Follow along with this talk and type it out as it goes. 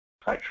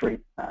Factory.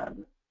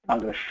 I'm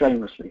going to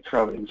shamelessly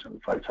throw in some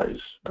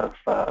photos of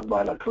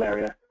my local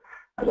area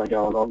as I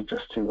go along,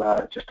 just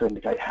to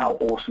indicate how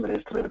awesome it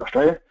is to live in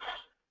Australia.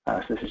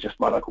 So this is just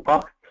my local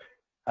park.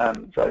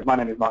 So my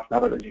name is Mark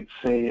Nubbard, as you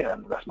can see,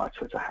 and that's my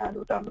Twitter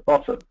handle down the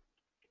bottom.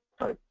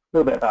 So a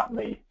little bit about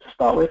me to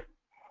start with.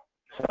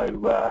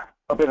 So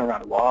I've been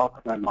around a while.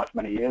 I've known Mike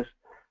for many years.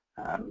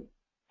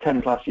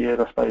 10 plus years,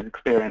 I suppose,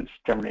 experience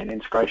generally in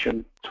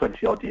integration,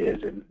 20 odd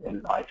years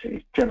in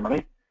IT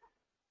generally.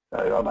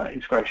 So I'm an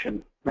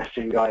integration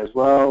messaging guy as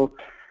well,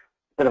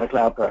 bit of a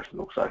cloud person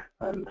also,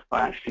 and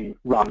I actually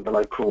run the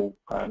local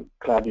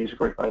cloud user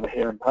group over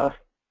here in Perth.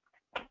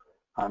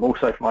 I'm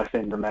also, for my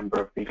sins, a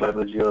member of the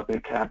Global Azure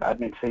Bootcamp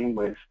admin team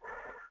with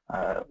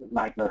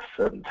Magnus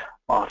and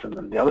Martin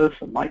and the others,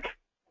 and Mike,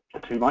 the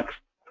two Mikes.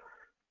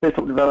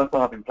 BizTalk developer,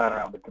 I've been playing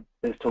around with the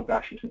BizTalk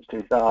actually since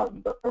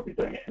 2000, but probably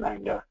doing it in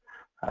anger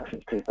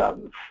since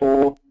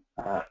 2004.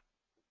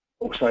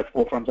 Also,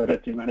 Forefront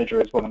Identity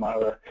Manager is one of my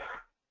other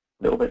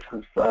little bits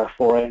of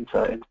foray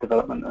into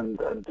development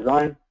and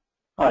design.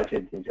 IT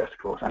enthusiast, of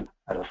course, and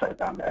as I say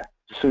down there,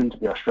 soon to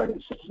be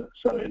Australian citizen.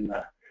 So in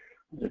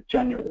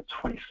January the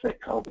 26th,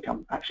 I'll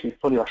become actually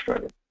fully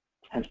Australian,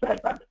 hence the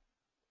headband.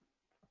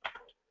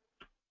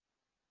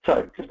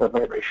 So just a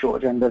very, very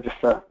short agenda, just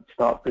to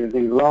start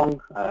moving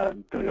along.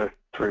 I'm going to go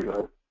through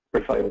a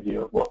brief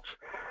overview of what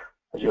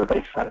Azure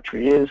Data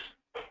Factory is.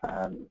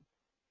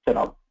 Then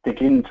I'll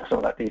dig into some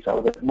of that detail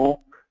a bit more.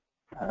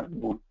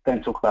 We'll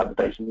then talk about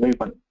the data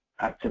movement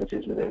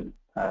activities within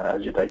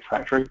Azure Data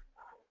Factory,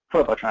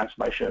 followed by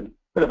transformation,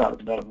 a bit about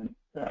the development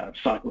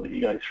cycle that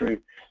you go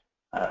through,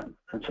 and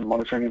some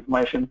monitoring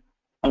information.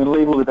 I'm going to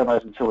leave all the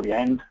demos until the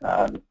end.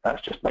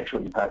 That's just make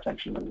sure you pay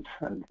attention,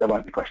 and there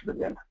won't be questions at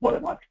the end, what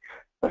it might.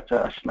 But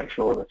just make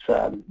sure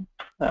that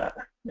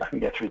I can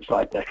get through the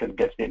slide deck and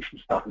get to the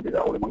interesting stuff and do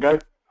that all in one go.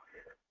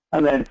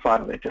 And then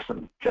finally, just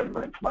some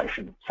general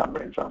information,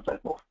 summary, and so on and so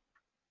forth.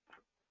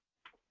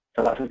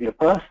 So that's Azure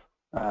Perth,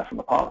 from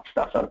a park just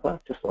outside of Perth,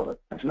 just thought I'd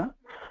mention that.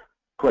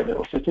 Great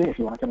little city if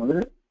you want to come and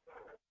visit.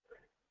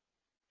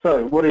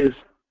 So what is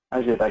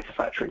Azure Data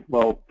Factory?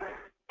 Well,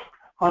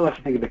 I like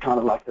to think of it kind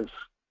of like as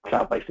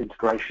cloud-based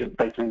integration,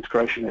 data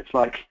integration. It's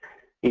like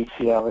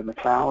ETL in the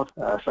cloud,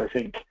 so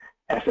think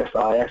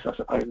SSIS, I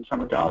suppose, in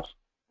some regards,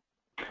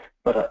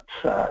 but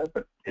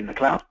in the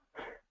cloud.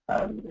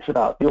 It's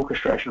about the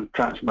orchestration and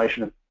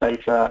transformation of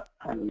data,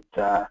 and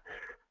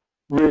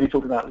really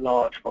talking about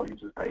large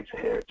volumes of data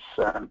here.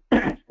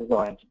 It's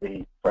designed to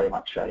be very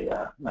much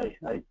a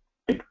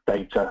big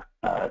data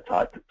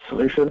type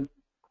solution.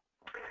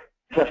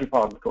 It's actually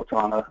part of the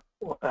Cortana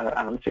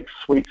Analytics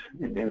Suite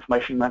in the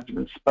information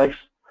management space,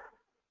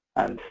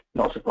 and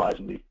not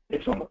surprisingly,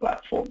 it's on the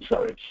platform,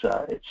 so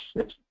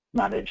it's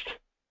managed,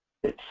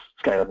 it's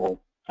scalable,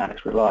 and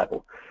it's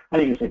reliable.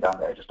 And you can see down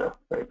there just a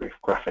very brief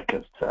graphic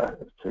as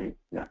to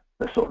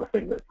the sort of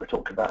thing that we're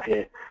talking about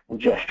here: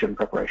 ingestion,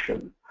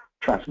 preparation,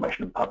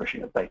 transformation, and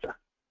publishing of data.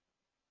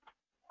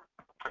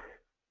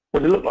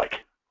 What does it look like?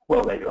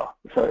 Well, there you are.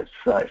 So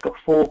it's got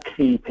four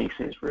key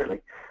pieces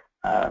really.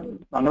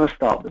 I'm going to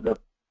start with the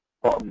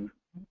bottom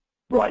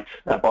right,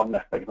 bottom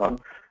left, beg your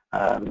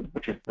pardon,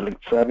 which is the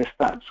linked service.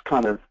 That's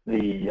kind of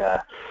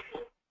the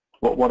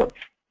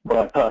what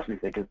I personally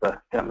think is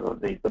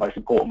the most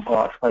important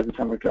part, I suppose, in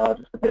some regards.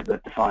 It's the bit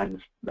that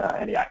defines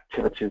any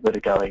activities that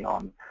are going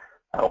on,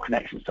 or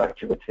connections to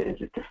activities.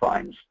 It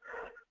defines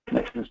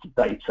connections to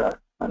data,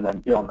 and then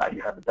beyond that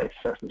you have the data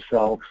sets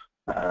themselves,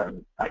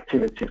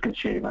 activities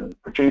consume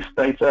and produce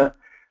data,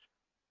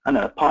 and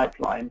then a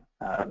pipeline.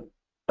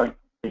 Don't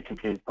be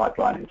confused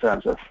pipeline in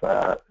terms of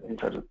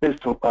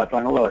BizTalk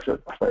pipeline, although I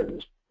suppose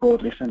it's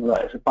broadly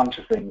similar. It's a bunch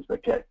of things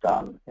that get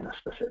done in a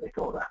specific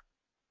order.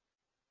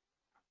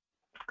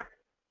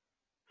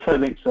 So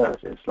linked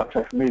services, like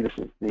I say, for me, this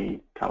is the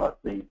kind of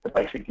the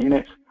basic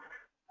unit.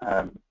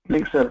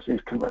 Linked services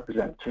can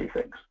represent two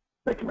things.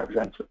 They can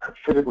represent a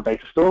physical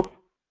data store,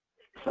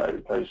 so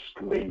those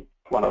can be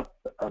one of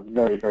a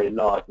very, very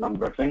large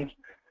number of things,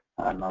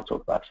 and I'll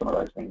talk about some of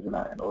those things in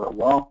a little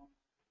while.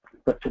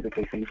 But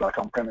typically things like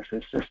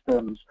on-premises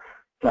systems,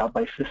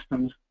 cloud-based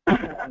systems,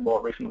 and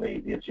more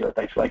recently the Azure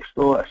Data Lake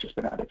Store. That's just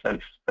been added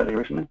fairly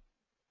recently.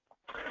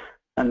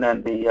 And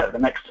then the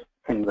next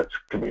thing that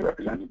can be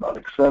represented by a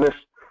linked service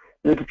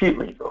is a compute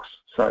resource.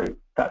 So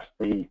that's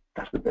the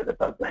bit that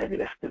does the heavy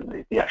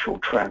lifting, the actual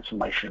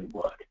transformation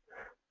work.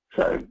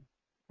 So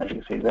as you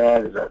can see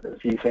there's a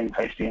few things: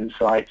 HD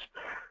Insights,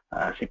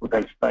 SQL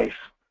database,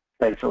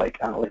 Data Lake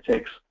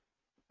Analytics.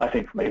 I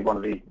think for me one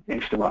of the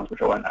interesting ones,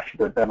 which I won't actually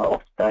do a demo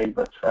of today,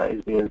 but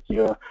is the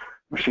Azure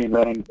machine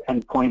learning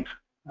endpoint.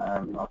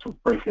 I'll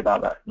talk briefly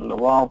about that in a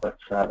little while, but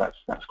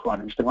that's quite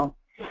an interesting one.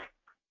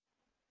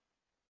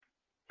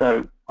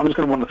 So I'm just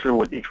going to wander through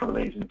with each one of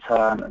these in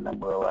turn, and then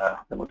we'll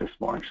do some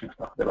more interesting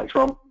stuff a bit later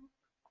on.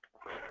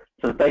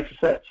 So the data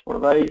sets, what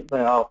are they? They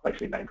are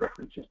basically named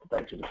references to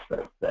data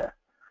just there.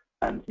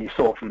 And you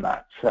saw from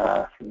that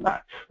the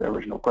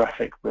original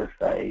graphic with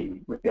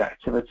the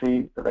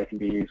activity that they can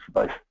be used for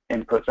both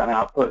inputs and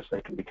outputs.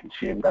 They can be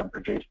consumed and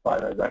produced by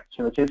those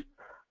activities.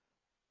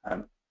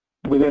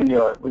 Within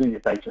your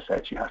data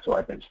sets, you have to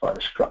identify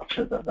the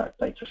structure that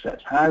data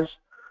set has,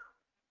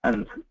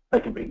 and they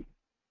can be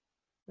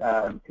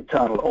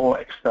internal or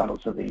external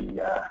to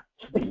the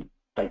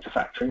data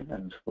factory,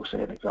 and we'll see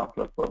an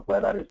example of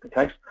where that is the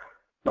case.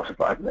 Not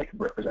surprising, they can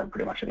represent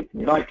pretty much anything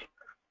you like.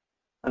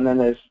 And then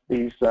there's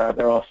these,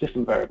 there are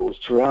system variables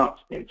throughout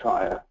the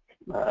entire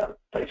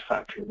data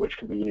factory, which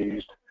can be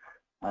used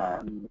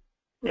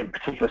in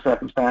particular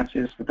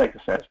circumstances. The data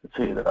sets, the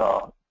two that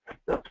are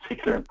of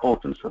particular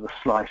importance are the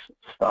slice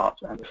start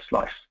and the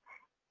slice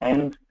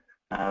end.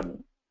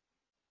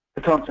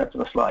 The concept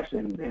of a slice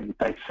in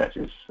data sets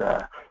is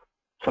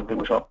something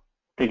which I'll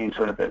dig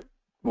into in a bit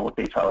more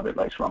detail a bit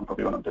later on,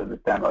 probably when I'm doing the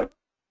demo.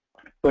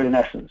 But in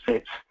essence,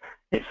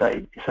 it's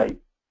a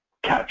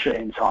capture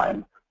in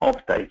time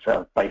of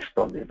data based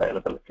on the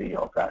availability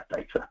of that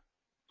data.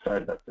 So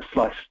that the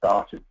slice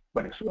start is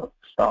when it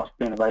starts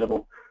being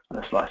available,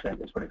 and the slice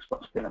end is when it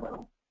stops being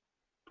available.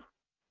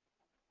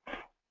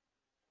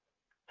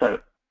 So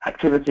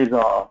activities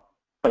are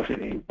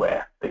basically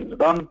where things are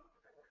done,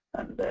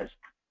 and there's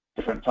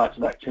different types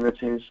of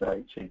activities.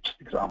 So each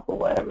example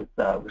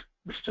there was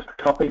just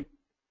a copy.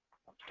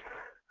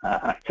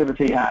 An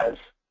activity has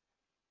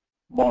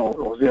one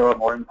or zero or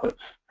more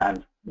inputs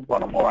and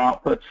one or more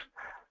outputs.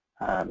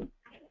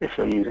 If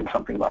you're using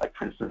something like,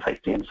 for instance,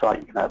 HD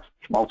Insight, you can have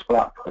multiple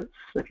outputs.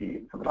 If you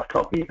use something like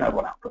copy, you can have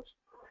one output.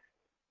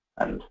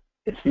 And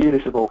it's the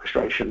use of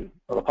orchestration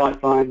of a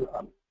pipeline.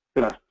 I'm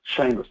going to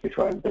shamelessly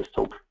throw in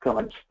biztalk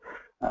comments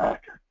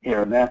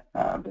here and there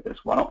because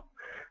why not?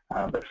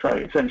 But so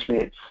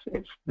essentially,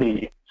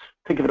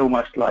 think of it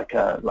almost like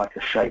a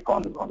shape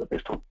on the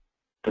biztalk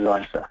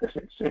design surface.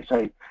 It's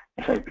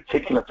a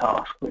particular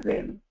task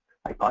within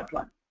a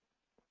pipeline,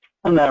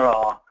 and there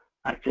are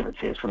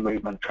activities for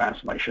movement,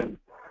 transformation,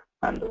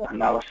 and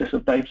analysis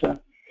of data.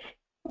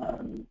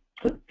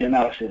 The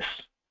analysis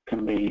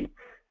can be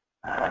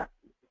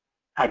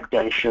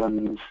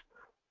aggregations,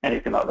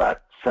 anything like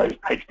that. So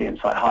HD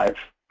Insight Hive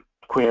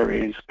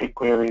queries, big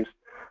queries,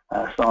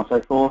 so on and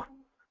so forth.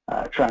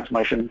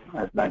 Transformation,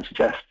 as the name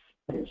suggests,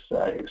 is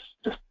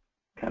just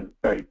can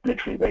very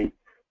literally be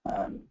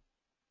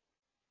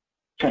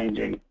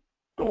changing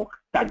or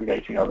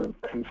aggregating other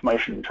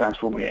information and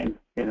transforming it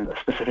in a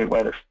specific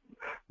way that's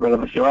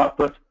relevant to your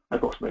output.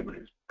 Of course, movement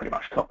is pretty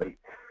much copy.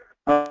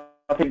 I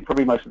think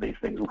probably most of these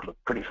things will look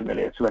pretty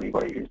familiar to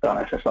anybody who's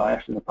done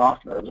SSIS in the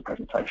past. There was a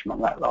presentation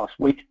on that last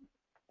week.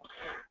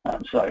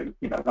 So,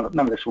 you know, none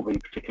of this will be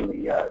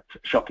particularly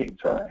shocking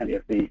to any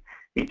of the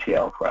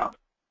ETL crowd.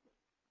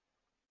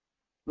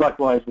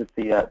 Likewise, with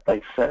the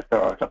data sets,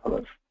 there are a couple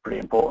of pretty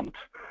important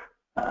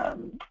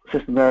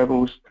system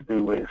variables to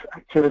do with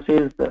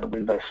activities. They're the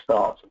window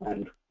start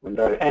and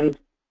window end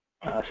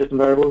system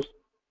variables.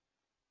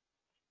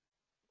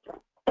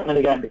 And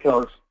again,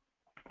 because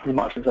in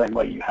much the same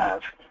way you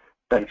have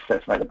data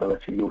sets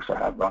availability, you also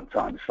have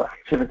runtimes for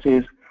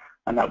activities,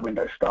 and that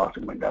window start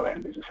and window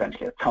end is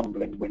essentially a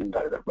tumbling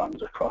window that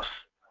runs across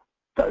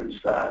those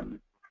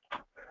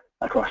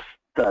across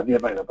the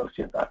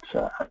availability of that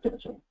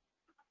activity.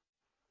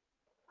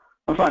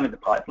 And finally, the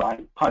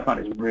pipeline. Pipeline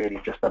is really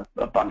just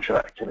a bunch of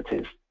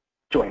activities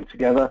joined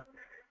together.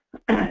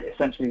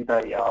 Essentially,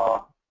 they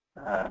are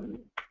a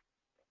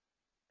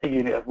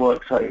unit of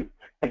work. So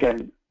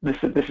again, this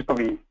is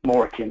probably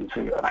more akin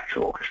to an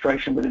actual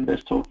orchestration within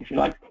biztalk, if you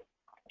like,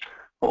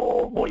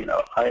 or you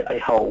know, a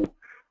whole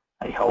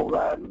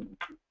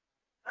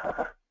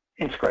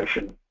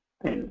integration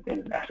in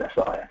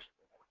SSIS.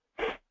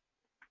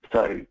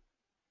 So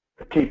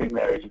the key thing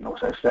there is you can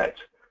also set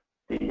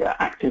the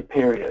active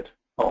period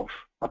of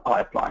a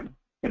pipeline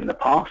in the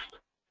past,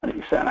 and if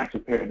you set an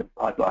active period of the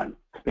pipeline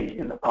to be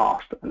in the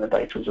past and the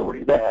data is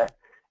already there,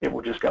 it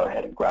will just go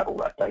ahead and grab all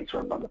that data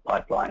and run the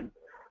pipeline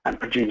and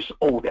produce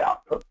all the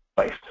output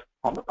based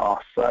on the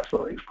past. So that's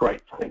what is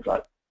great for things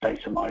like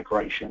data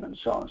migration and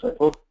so on and so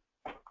forth.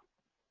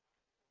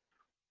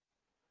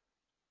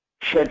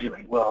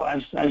 Scheduling. Well,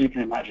 as you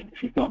can imagine,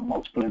 if you've got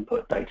multiple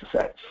input data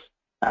sets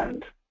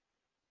and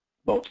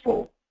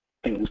multiple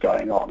things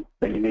going on,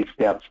 then you need to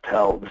be able to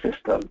tell the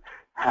system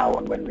how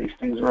and when these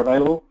things are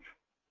available.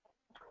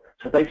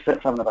 So data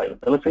sets have an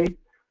availability.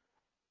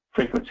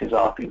 Frequencies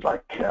are things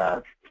like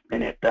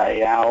minute,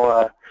 day,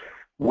 hour,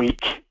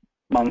 week,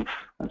 month,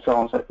 and so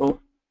on and so forth.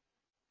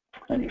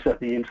 And you set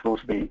the interval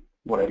to be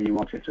whatever you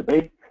want it to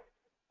be.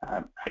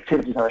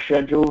 Activities are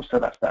scheduled, so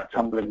that's that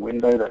tumbling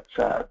window that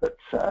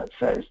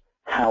says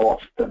how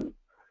often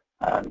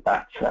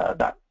that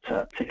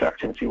particular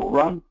activity will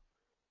run.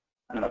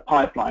 And then a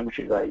pipeline, which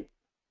is a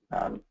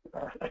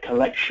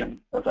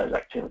collection of those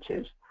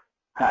activities,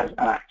 has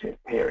an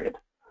active period.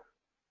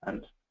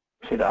 And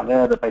you see down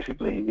there that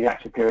basically the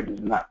active period is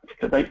in that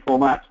particular date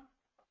format.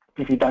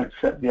 If you don't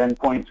set the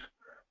endpoint,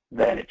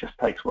 then it just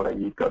takes whatever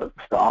you've got at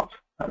the start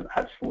and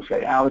adds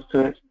 48 hours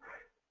to it.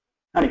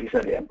 And if you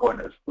set the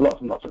endpoint as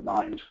lots and lots of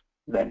 9s,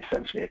 then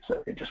essentially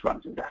it just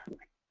runs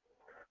indefinitely.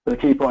 But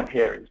the key point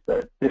here is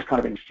that this kind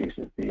of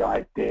introduces the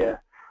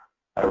idea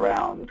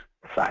around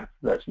the fact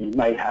that you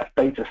may have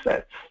data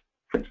sets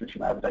for instance,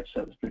 you may have a data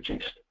set that's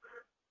produced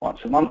once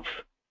a month,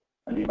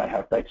 and you may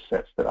have data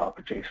sets that are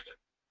produced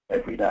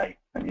every day,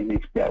 and you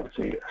need to be able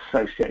to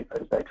associate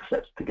those data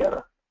sets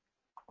together.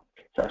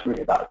 So it's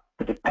really about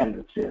the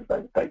dependency of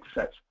those data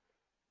sets,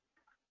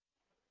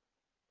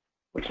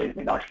 which leads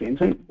me nicely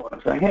into what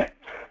I'm saying here.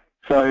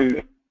 So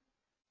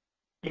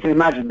you can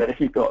imagine that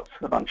if you've got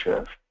a bunch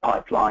of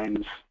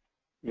pipelines,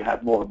 you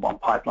have more than one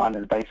pipeline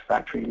in a data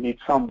factory, you need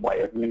some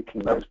way of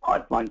linking those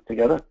pipelines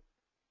together.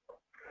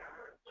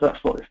 So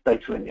that's what this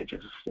data lineage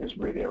is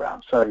really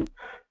around. So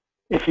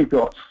if you've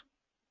got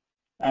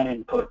an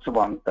input to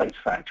one data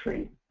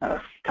factory and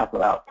a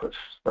couple of outputs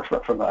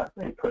from that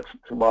input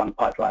to one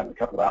pipeline and a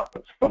couple of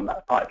outputs from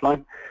that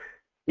pipeline,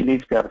 you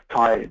need to be able to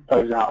tie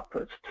those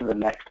outputs to the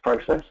next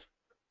process.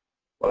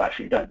 Well,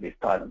 actually, you don't need to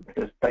tie them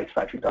because Data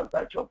Factory does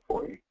that job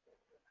for you.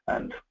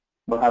 And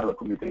we'll have a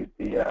look when we do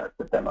the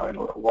demo in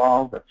a little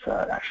while, but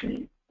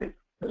actually there's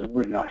a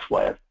really nice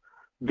way of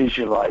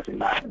visualizing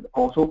that in the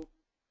portal.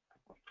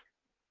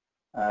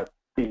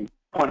 The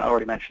point I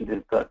already mentioned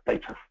is that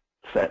data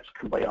sets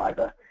can be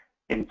either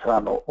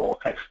internal or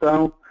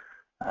external.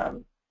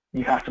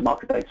 You have to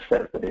mark a data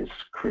set that is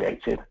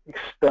created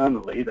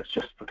externally, that's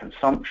just for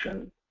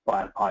consumption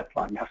by a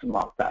pipeline. You have to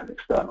mark that as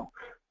external.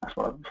 That's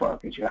one of the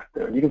things you have to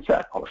do. And you can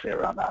set a policy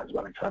around that as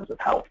well in terms of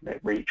how often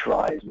it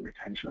retries and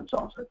retention and so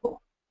on and so forth.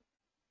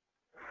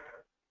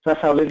 So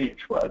that's how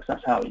lineage works.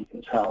 That's how you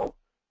can tell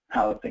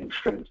how things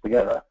strings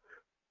together.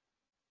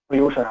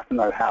 We also have to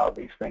know how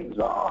these things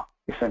are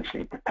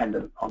essentially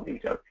dependent on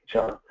each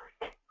other.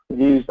 We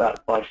use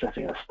that by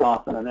setting a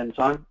start and an end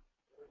time.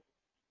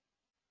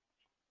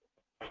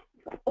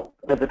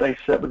 They're the data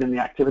set within the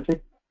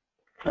activity,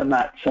 and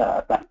that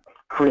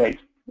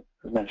creates,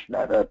 as mentioned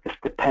there, this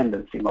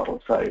dependency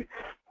model. So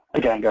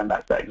again, going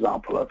back to that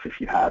example of if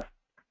you have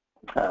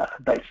a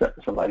data set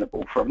that's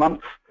available for a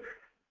month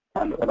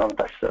and another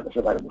data set that's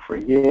available for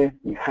a year,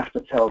 you have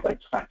to tell Data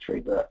Factory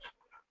that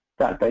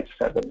that data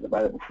set that is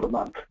available for a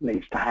month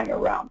needs to hang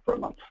around for a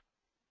month,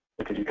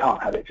 because you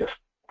can't have it just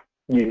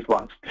used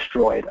once,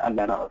 destroyed, and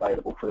then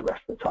unavailable for the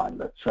rest of the time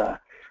that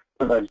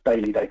those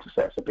daily data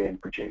sets are being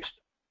produced.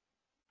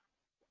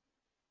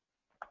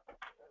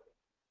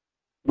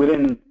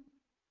 Within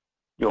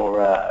your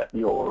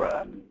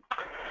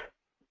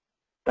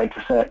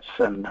data sets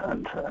and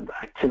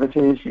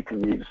activities, you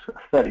can use a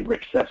fairly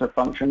rich set of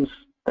functions.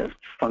 There's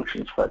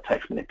functions for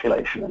text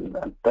manipulation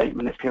and date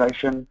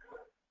manipulation.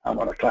 And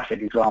one of the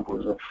classic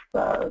examples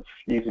of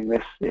using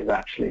this is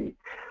actually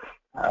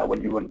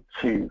when you want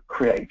to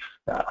create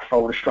a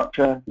folder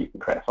structure. You can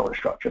create a folder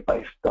structure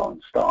based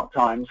on start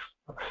times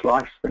of a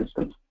slice, for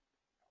instance.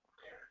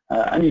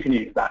 And you can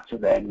use that to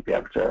then be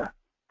able to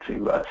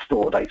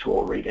store data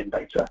or read in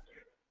data.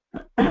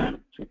 The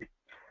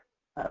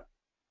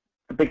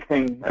big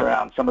thing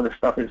around some of this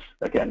stuff is,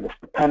 again, this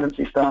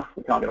dependency stuff.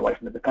 We can't get away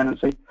from the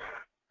dependency.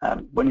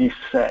 When you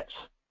set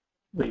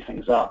these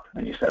things up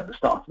and you set the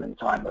start and end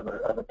time of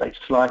a data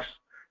slice,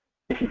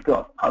 if you've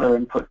got other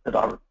inputs that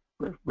are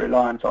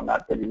reliant on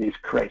that, then you need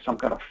to create some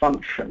kind of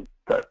function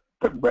that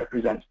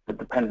represents the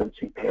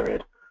dependency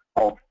period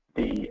of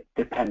the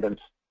dependent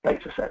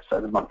data set, so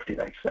the monthly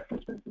data set, for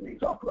instance, in the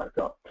example I've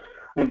got.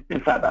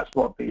 In fact, that's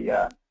what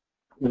the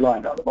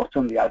line at the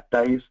bottom, the add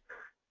days,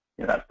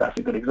 that's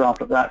a good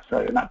example of that.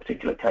 So in that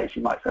particular case,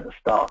 you might set a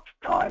start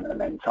time and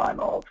an end time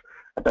of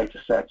a data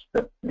set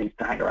that needs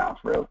to hang around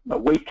for a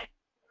week.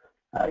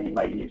 You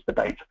may use the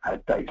date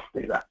add days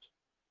to do that.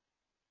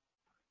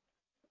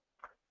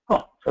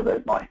 Oh, so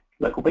there's my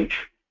local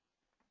beach.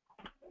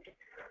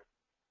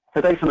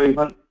 So data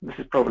movement, this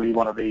is probably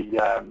one of the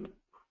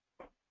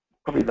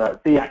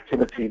the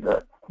activity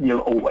that you'll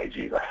always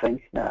use, I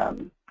think.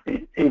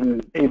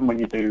 Even when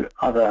you do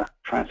other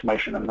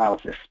transformation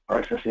analysis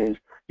processes,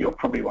 you'll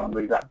probably want to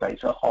move that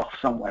data off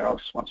somewhere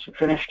else once you're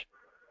finished.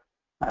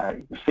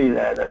 You can see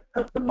there that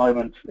at the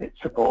moment it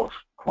supports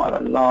quite a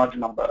large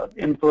number of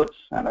inputs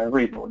and a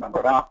reasonable number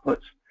of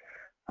outputs.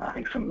 I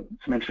think some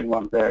interesting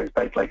ones there is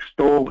Data Lake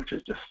Store, which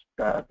has just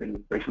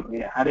been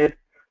recently added.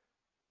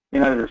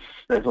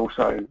 There's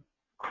also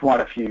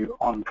quite a few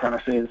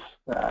on-premises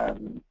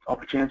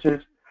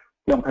opportunities.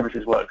 The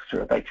on-premises works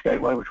through a data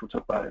gateway, which we'll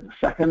talk about in a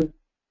second.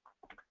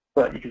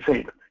 But you can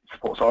see that it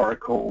supports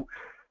Oracle,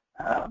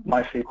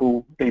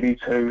 MySQL,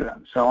 DB2,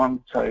 and so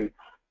on. So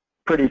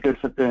pretty good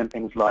for doing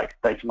things like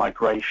data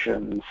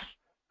migrations,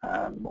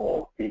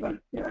 or even,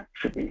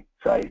 should we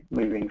say,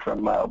 moving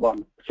from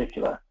one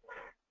particular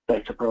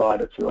data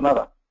provider to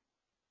another.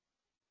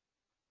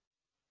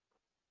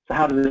 So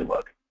how does it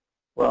work?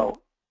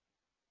 Well,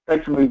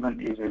 data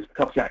movement uses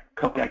copy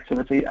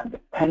activity, and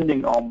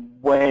depending on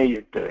where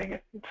you're doing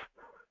it,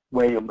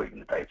 where you're moving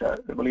the data,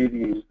 it will either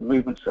use the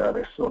movement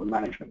service or the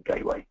management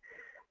gateway.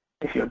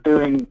 If you're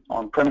doing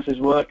on-premises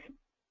work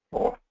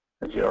or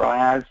Azure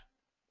IaaS,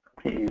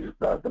 you use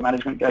the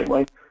management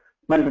gateway.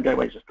 Management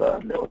gateway is just a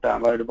little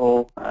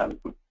downloadable.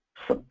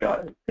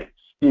 It's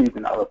used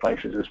in other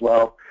places as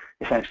well.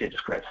 Essentially, it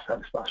just creates a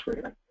service bus,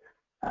 really. It's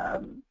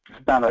a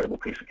downloadable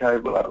piece of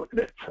code. We'll have a look at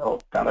it. Or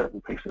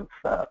downloadable piece of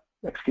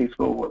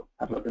executable. We'll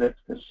have a look at it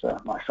because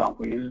my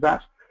sample uses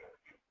that.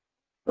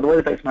 But the way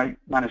the data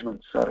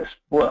management service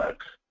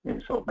works,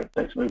 or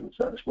data movement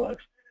service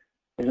works,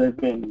 is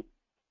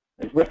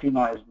they've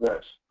recognized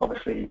that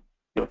obviously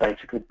your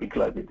data could be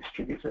globally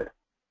distributed.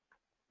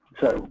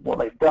 So what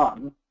they've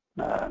done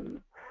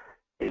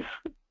is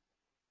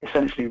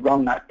essentially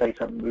run that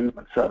data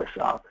movement service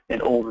up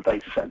in all the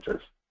data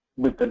centers,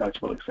 with the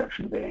notable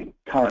exception being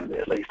currently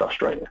at least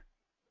Australia.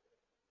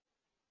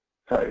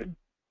 So it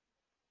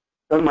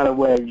doesn't matter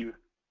where you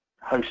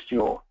host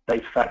your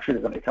data factory.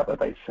 There's only a couple of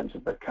data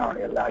centers that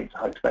currently allow you to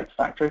host data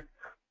factory.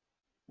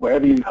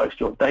 Wherever you host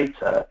your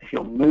data, if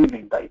you're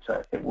moving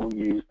data, it will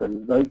use the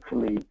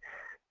locally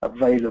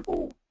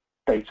available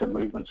data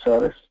movement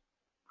service.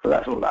 So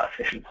that's all about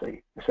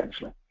efficiency,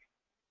 essentially.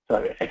 So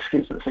it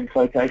executes at the sync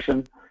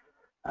location.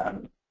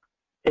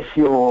 If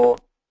your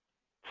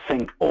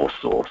sync or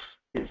source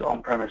is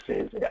on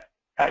premises, it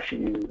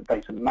actually uses the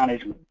data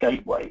management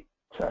gateway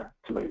to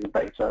move the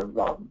data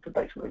rather than the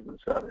data movement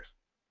service.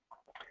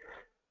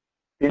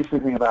 The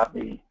interesting thing about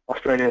the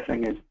Australia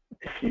thing is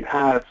if you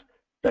have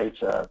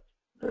data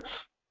that's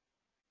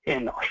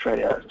in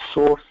Australia as a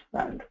source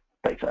and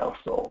data else,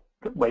 or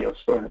where you're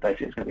storing the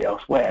data is going to be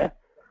elsewhere,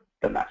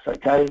 then that's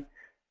okay.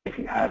 If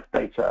you have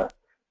data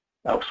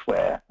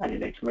elsewhere and you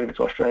need to move it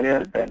to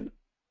Australia, then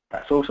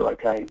that's also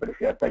okay. But if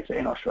you have data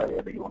in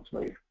Australia that you want to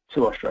move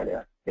to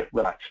Australia, it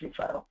will actually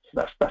fail.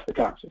 So that's the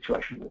current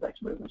situation with the data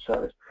movement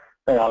service.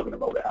 They are going to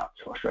roll it out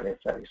to Australia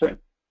fairly soon,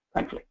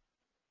 thankfully.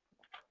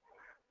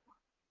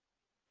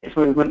 It's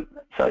movement,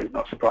 so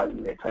not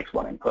surprisingly, it takes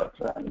one input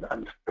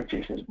and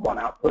produces one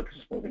output, because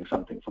it's moving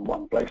something from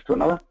one place to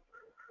another.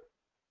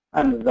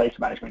 And the data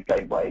management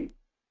gateway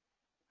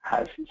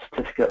has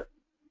certificate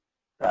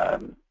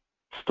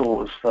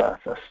stores for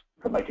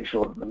making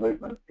sure that the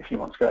movement, if you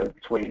want to go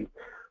between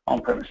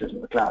on-premises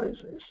and the cloud, is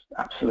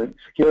absolutely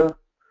secure.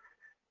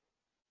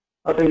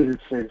 I think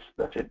is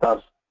that it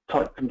does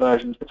type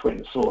conversions between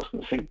the source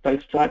and the sync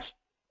data types.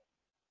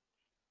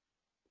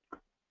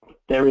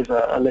 There is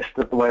a list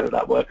of the way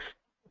that works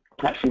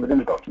actually within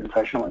the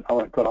documentation. I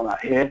won't put on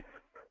that here,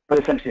 but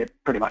essentially it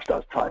pretty much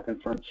does type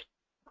inference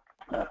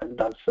and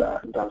does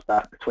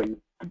that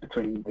between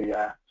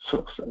the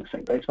source and the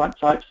sync data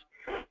types.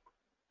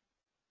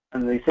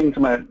 And the thing to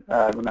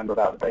remember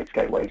about the data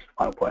gateway, the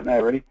final point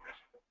there really,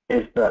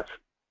 is that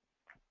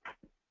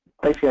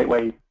data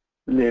gateway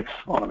lives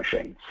on a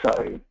machine.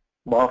 So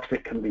whilst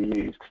it can be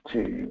used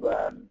to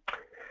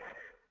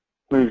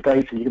move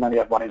data, you can only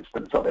have one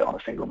instance of it on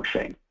a single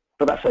machine.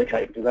 But that's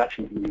okay, because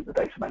actually you can use the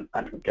data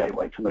management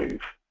gateway to move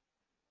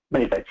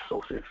many data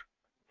sources.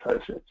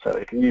 So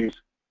it can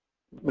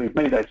move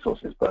many data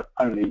sources, but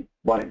only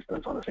one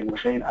instance on a single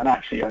machine, and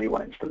actually only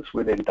one instance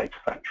within Data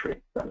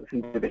Factory, an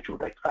individual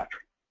Data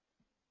Factory.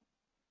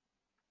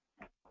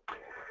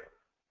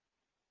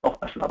 Oh,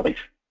 that's another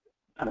beach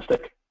and a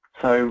stick.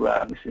 So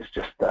this is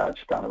just down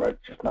the road,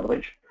 just another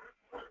beach.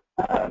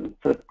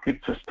 So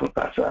good to talk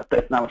about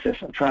data analysis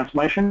and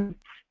transformation.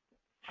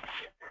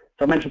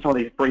 So I mentioned some of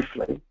these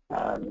briefly.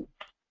 So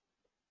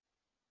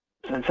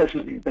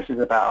essentially, this is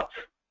about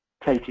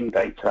taking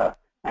data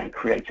and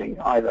creating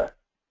either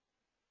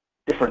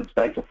different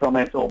data from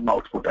it or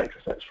multiple data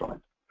sets from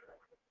it.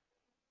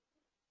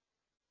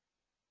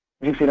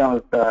 You can see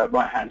down the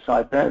right-hand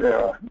side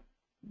there are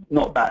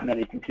not that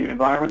many compute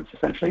environments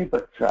essentially,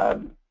 but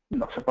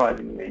not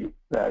surprisingly,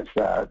 there's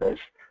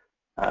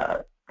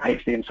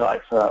HD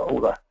Insight for all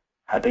the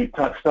Hadoop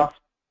type stuff,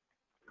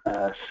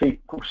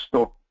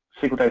 SQL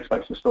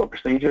database for stored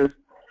procedures.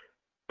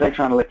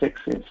 Data analytics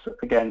is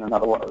again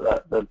another one of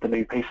the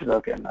new pieces.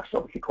 Again, that's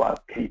obviously quite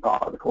a key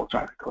part of the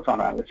Cortana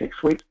Analytics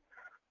Suite.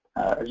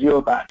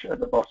 Azure Batch at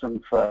the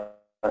bottom for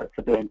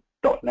doing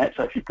 .NET.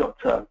 So if you've got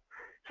to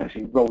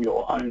essentially roll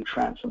your own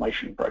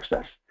transformation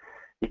process,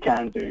 you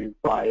can do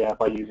by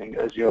using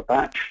Azure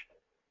Batch.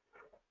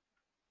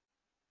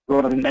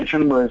 What I didn't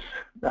mention was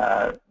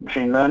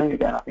machine learning.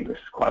 Again, I think this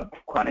is quite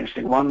an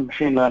interesting one.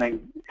 Machine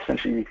learning,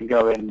 essentially you can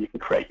go in, you can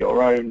create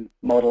your own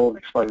model and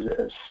expose it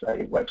as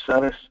a web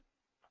service,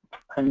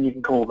 and you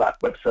can call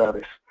that web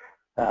service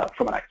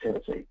from an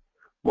activity.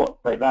 What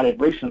they've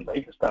added recently,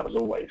 because that was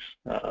always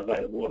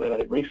available, what they've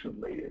added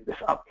recently is this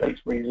update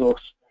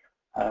resource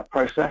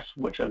process,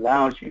 which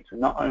allows you to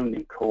not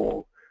only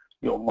call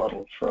your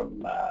model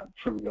from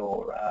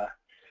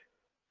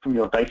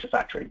your data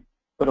factory,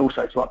 but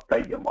also to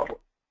update your model.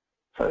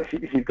 So if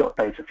you've got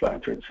data flowing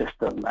through the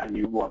system and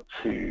you want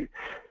to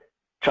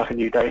chuck a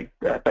new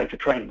data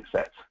training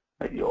set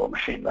at your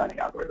machine learning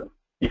algorithm,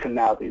 you can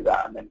now do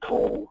that and then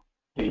call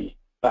the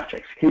batch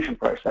execution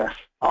process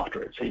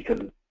after it, so you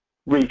can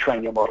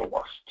retrain your model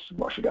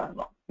whilst you're going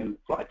along in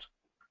flight.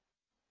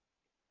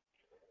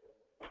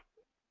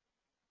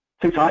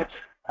 Two types.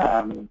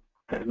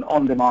 There's an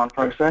on-demand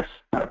process,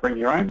 bring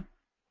your own.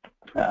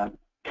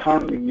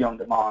 Currently, the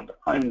on-demand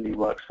only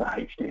works for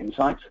HD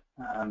Insight.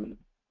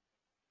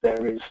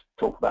 There is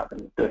talk about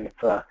them doing it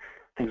for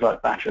things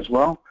like Batch as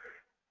well,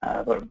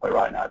 but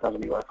right now it does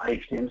only work for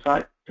HD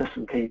Insight. Just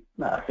some key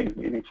things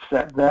that you need to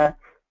set there.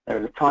 there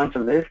is a time to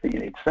live that you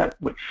need to set,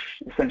 which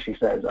essentially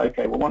says,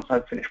 okay, well, once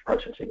I've finished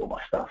processing all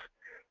my stuff,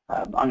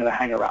 I'm going to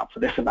hang around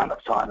for this amount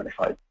of time, and if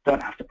I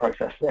don't have to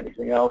process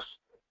anything else,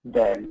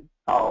 then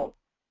I'll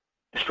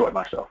destroy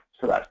myself.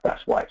 So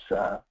that's why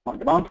it's on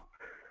demand.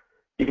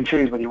 You can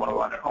choose whether you want to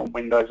run it on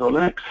Windows or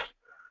Linux.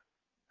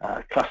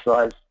 Class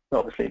size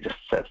obviously just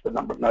sets the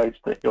number of nodes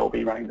that you'll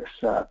be running this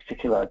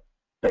particular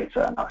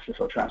data analysis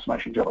or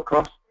transformation job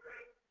across.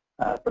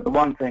 But the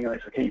one thing, and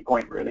it's a key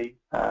point really,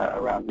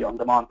 around the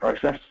on-demand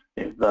process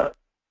is that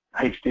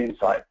HD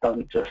Insight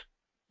doesn't just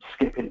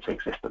skip into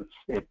existence.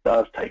 It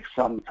does take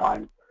some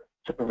time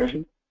to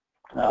provision.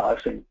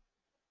 I've seen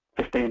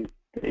 15,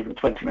 even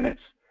 20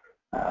 minutes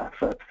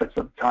for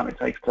the time it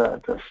takes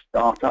to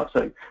start up.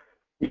 So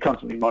you're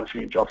constantly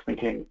monitoring your jobs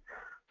thinking,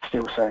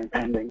 still saying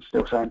pending,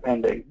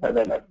 and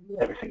then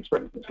everything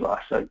springs into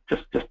life. So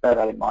just bear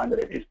that in mind, that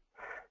it is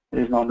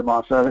an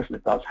on-demand service, and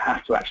it does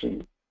have to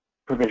actually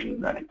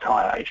provision an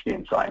entire HD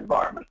Insight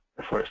environment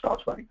before it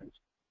starts running things.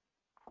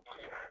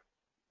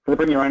 For the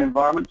bring your own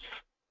environments,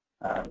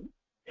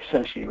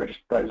 essentially you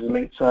register those as a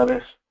linked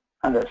service,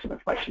 and there's some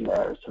information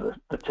there as to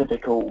the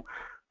typical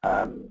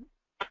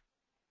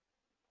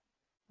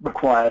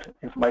required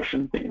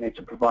information that you need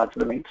to provide to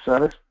the linked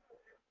service.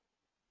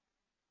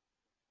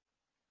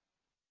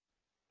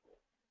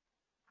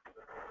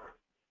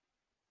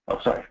 Oh,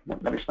 sorry,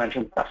 let me just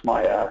mention, that's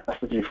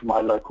the view from my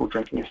local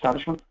drinking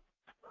establishment.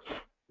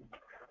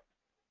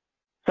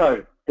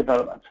 So,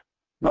 development.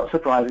 Not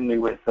surprisingly,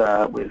 with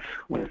a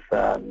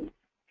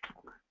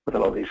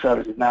lot of these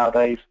services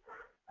nowadays,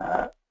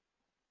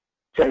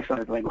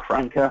 JSON is lingua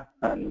franca,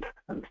 and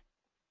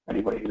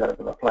anybody who's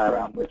ever play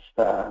around with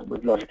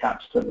logic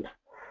apps and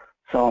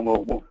so on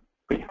will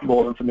be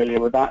more than familiar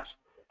with that.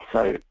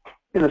 So,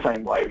 in the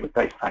same way with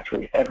Data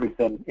Factory,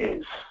 everything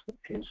is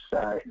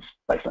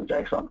based on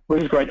JSON,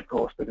 which is great, of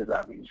course, because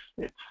that means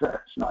it's a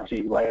nice,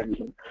 easy way of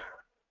using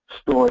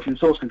storage and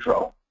source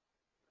control.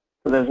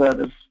 So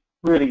there's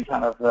really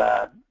kind of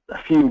a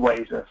few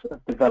ways of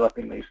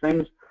developing these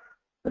things.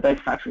 The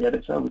Data Factory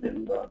editor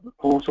within the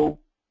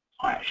portal,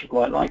 I actually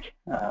quite like.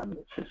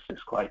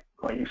 It's quite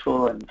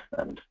useful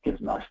and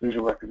gives a nice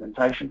visual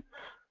representation,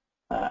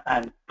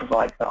 and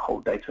provides that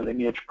whole data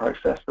lineage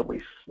process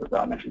that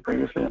I mentioned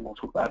previously, and we'll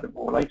talk about a bit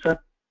more later.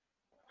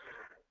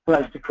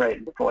 Allows you to create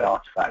and deploy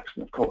artifacts,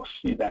 and of course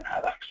you then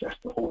have access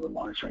to all the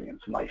monitoring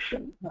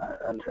information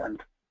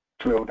and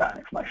drill down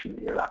information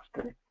that you're allowed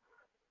to do.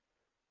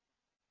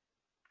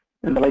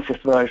 In the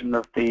latest version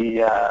of the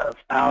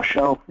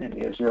PowerShell, in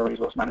the Azure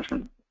Resource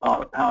Management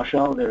part of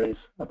PowerShell, there is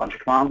a bunch of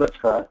commandlets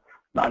for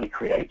not only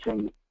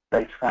creating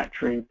Data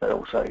Factory, but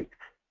also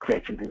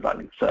creating things like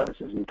linked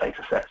services and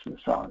data sets and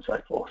so on and so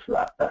forth.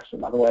 So that's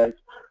another way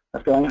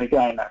of going. And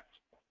again, that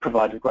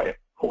provides a great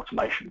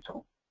automation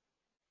tool.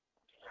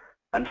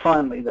 And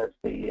finally, there's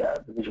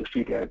the Visual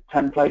Studio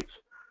templates.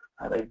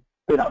 They've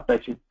been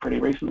updated pretty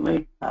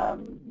recently.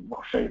 I'll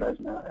show you those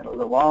in a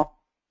little while.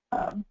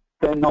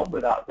 They're not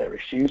without their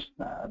issues,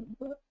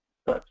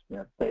 but you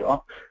know, they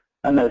are.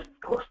 And there's, of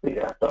course, the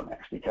 .NET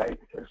SDK,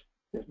 because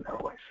there's no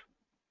always.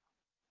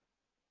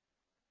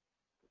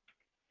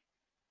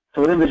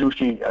 So within Visual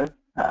Studio,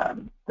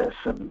 there's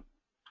some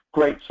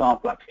great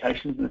sample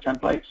applications in the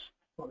templates.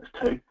 Well, there's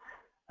two.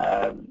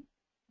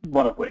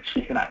 One of which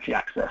you can actually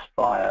access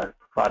via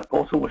the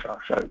portal, which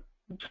I'll show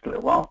in just a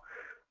little while.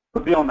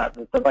 But beyond that,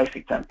 the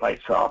basic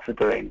templates are for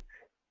doing,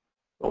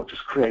 or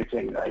just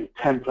creating a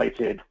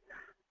templated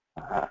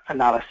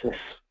analysis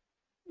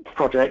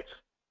project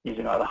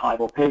using either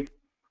Hive or Pig,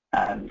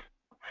 and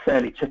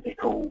fairly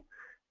typical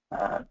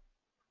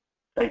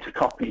data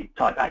copy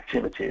type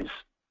activities,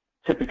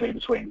 typically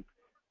between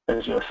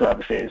Azure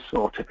services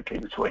or typically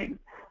between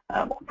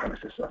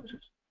on-premises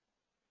services.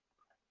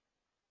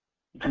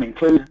 You can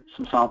include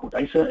some sample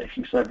data if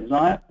you so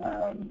desire.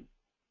 I'm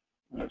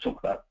going to talk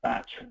about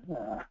that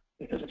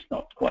because it's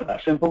not quite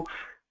that simple,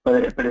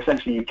 but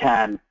essentially you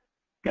can,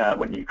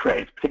 when you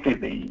create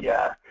particularly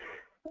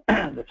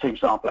the two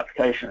sample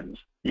applications,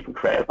 you can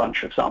create a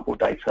bunch of sample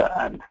data,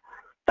 and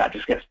that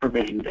just gets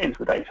provisioned into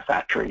the Data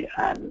Factory,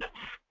 and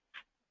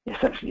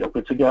essentially you're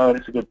good to go, and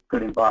it's a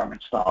good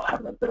environment to start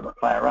having a bit of a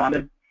play around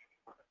in.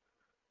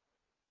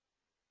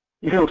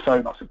 You can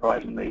also, not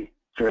surprisingly,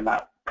 during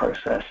that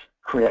process,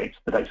 create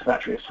the Data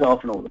Factory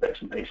itself and all the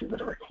bits and pieces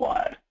that are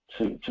required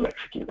to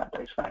execute that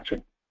Data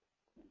Factory.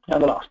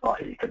 And the last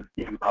part here,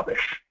 you can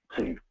publish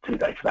to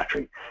Data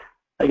Factory.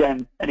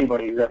 Again,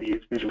 anybody who's ever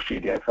used Visual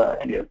Studio for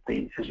any of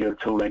the Azure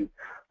tooling,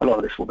 a lot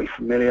of this will be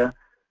familiar.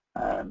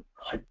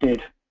 I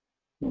did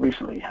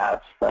recently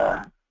have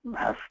the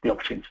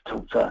opportunity to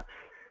talk to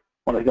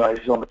one of the guys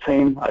who's on the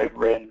team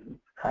over in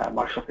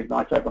Microsoft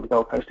Ignite over on the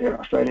Gold Coast here in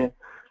Australia,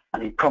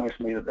 and he promised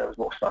me that there was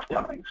more stuff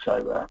coming,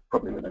 so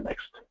probably within the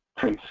next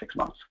 3 to 6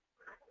 months.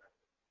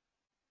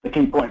 The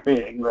key point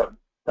being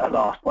that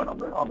last point on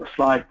the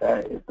slide there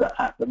is that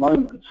at the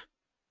moment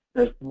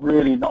there's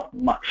really not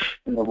much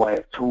in the way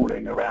of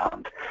tooling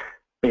around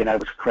being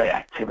able to create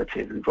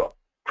activities and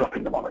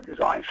dropping them on a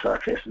design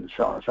surface and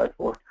so on and so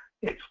forth.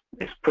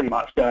 It's pretty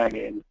much going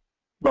in,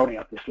 rolling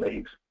up your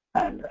sleeves,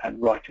 and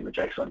writing the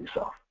JSON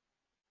yourself.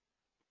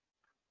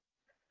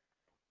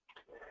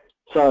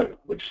 So,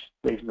 which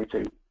leads me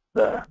to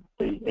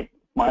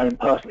my own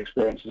personal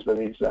experiences with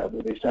these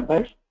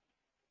templates.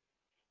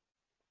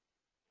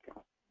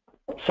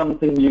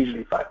 Something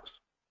usually fails.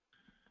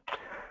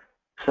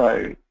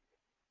 So,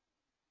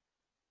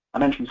 I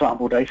mentioned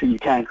sample data. You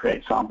can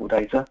create sample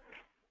data,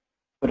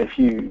 but if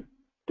you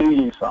do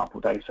use sample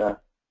data,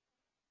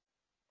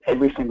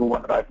 every single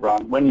one that I've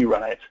run, when you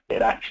run it,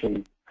 it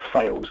actually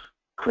fails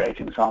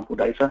creating sample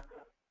data.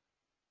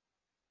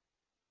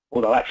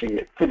 Although actually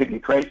it physically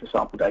creates the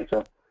sample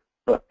data,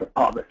 but the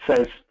part that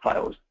says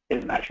fails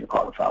isn't actually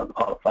part of the file. The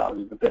part that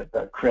fails is the bit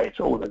that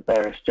creates all the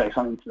various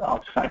JSON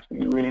artifacts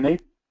that you really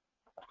need.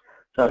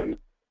 So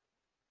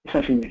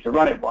essentially you need to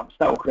run it once.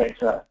 That will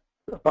create a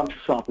bunch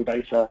of sample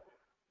data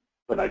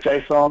with no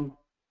JSON,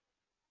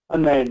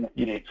 and then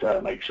you need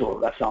to make sure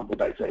that sample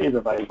data is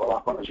available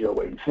up on Azure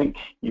where you think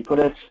you put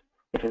it.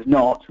 If it's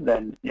not,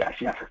 then you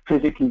actually have to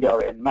physically go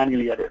in,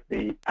 manually edit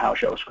the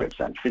PowerShell scripts,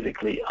 and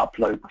physically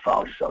upload the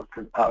files yourself,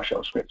 because the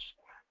PowerShell scripts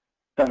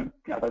I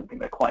don't think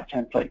they're quite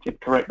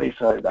templated correctly,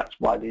 so that's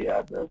why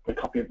the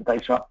copy of the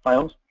data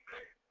fails.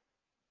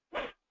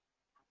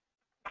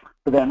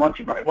 But then once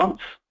you run it once,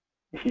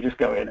 if you just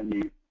go in and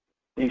you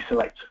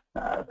deselect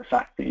the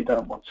fact that you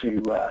don't want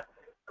to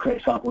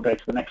create sample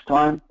data the next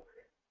time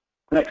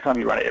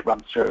you run it, it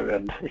runs through,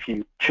 and if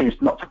you choose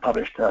not to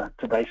publish to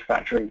Data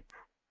Factory,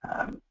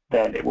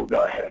 then it will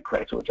go ahead and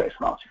create all the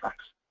JSON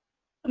artifacts.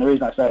 And the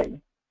reason I say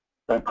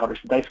don't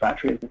publish to Data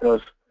Factory is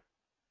because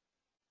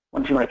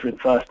once you run it through the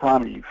first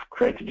time and you've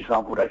created your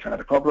sample data and had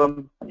a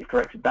problem, and you've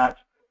corrected that,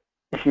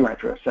 if you run it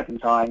through a second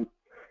time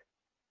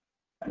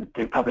and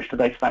do publish to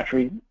Data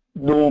Factory,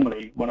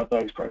 normally one of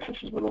those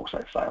processes will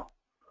also fail.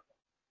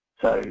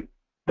 So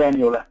then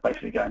you're left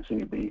basically going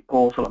to the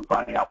portal and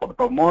finding out what the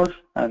problem was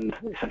and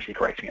essentially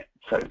creating it.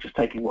 So just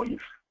taking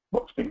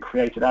what's been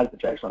created as the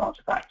JSON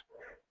artifact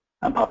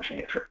and publishing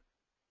it through.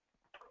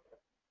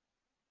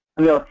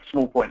 And the other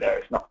small point there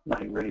is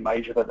nothing really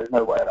major, but there's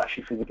no way of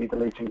actually physically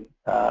deleting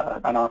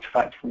an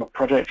artifact from a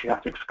project. You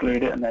have to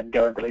exclude it and then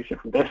go and delete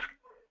it from disk.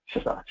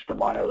 It's just a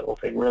minor little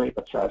thing really,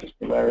 but just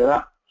be wary of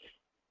that.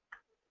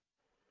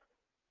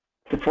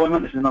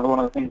 Deployment, this is another one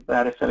of the things they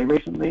added fairly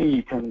recently.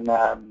 You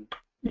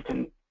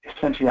can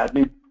essentially add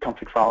new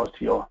config files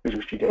to your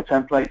Visual Studio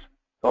template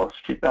or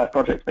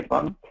project, big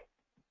button,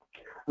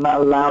 and that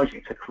allows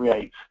you to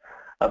create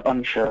a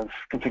bunch of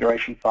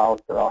configuration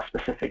files that are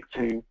specific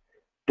to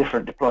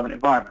different deployment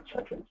environments.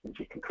 So for instance,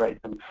 you can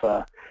create them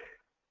for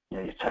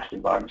your test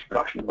environments,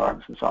 production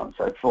environments, and so on and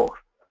so forth.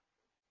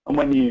 And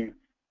when you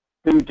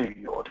do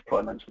your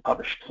deployments and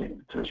publish to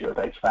Azure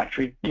Data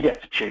Factory, you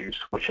get to choose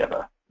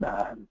whichever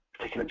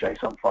particular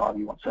JSON file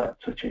you want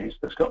to choose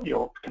that's got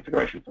your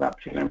configuration for that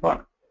particular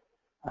environment.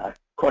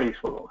 Quite a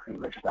useful little thing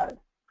they just added.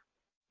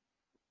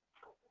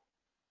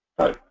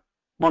 So,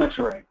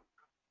 monitoring.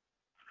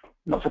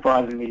 Not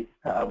surprisingly,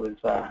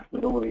 with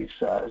all these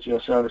Azure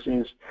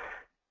services,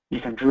 you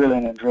can drill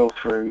in and drill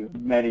through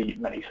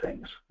many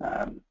things.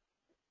 It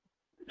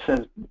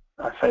says,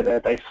 I say their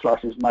data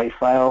slices may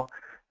fail.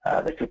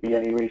 There could be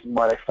any reason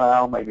why they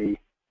fail. Maybe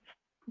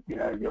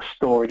your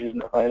storage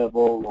isn't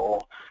available,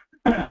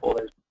 or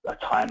there's a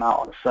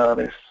timeout on a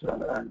service,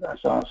 and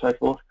so on and so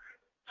forth.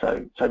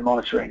 So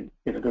monitoring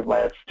is a good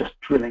way of just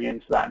drilling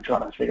into that and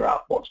trying to figure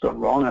out what's gone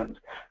wrong. And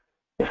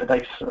if a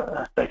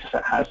data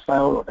set has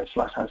failed or a data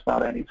slice has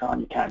failed at any time,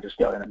 you can just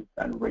go in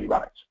and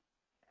rerun it.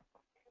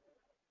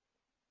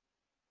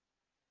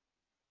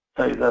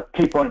 So the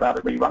key point about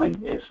the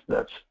rerunning is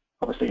that,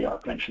 obviously,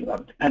 I've mentioned about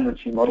the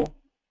dependency model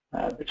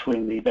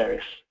between the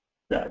various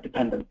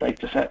dependent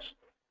data sets.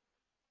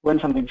 When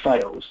something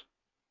fails,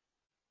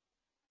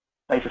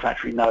 Data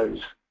Factory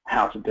knows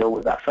how to deal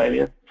with that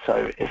failure.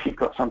 So if you've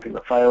got something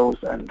that fails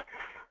and,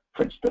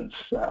 for instance,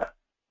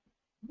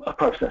 a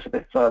process a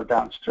bit further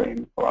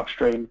downstream or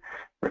upstream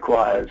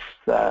requires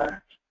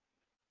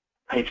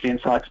HD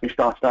Insight to be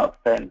started up,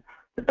 then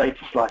the data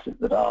slices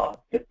that are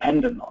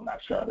dependent on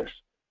that service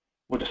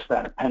will just stay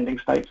in a pending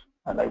state,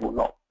 and they will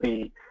not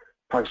be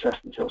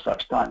processed until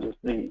such time as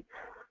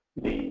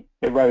the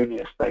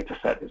erroneous data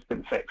set has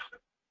been fixed.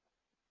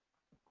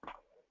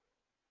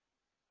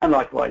 And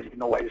likewise, you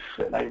can always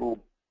enable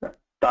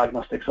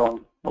diagnostics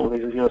on all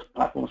these Azure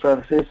platform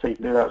services, so you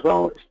can do that as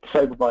well. It's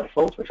disabled by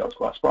default, which I was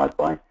quite surprised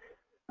by.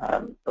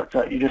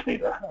 But you just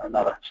need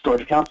another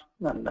storage account,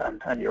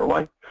 and you're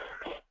away.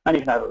 And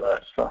you can add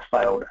alerts for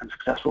failed and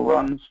successful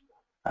runs.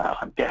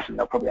 I'm guessing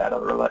they'll probably add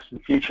other alerts in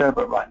the future,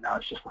 but right now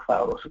it's just for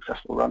failed or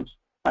successful runs,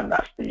 and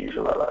that's the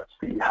usual alerts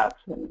that you have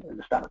in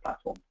the standard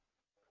platform.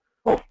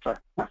 Oh, sorry,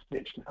 that's the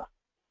interesting stuff.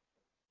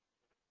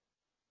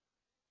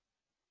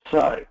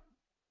 So,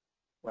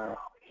 where are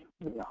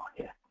we? We are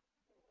here.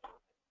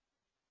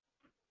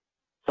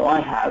 So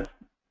I have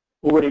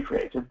already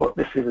created, but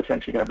this is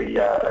essentially going to be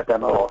a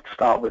demo to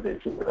start with,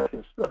 is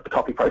the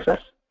copy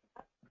process.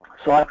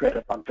 So I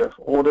created a bunch of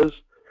orders.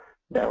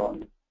 They're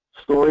on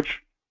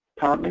storage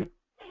currently.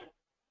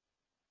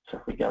 So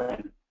if we go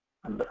in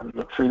and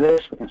look through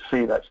this, we can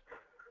see that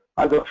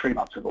I've got 3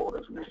 months of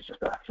orders, and this is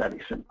just a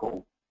fairly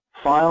simple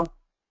file.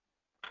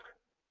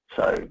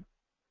 So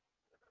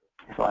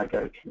if I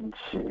go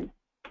into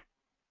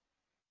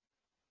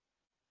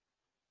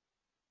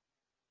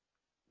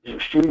Visual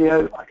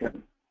Studio, I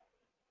can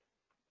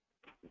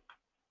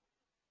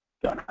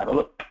go and have a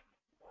look.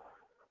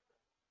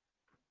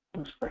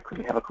 Let's very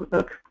quickly have a quick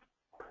look.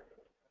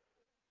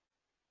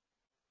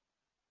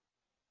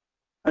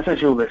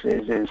 Essentially, all this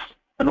is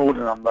an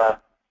order number,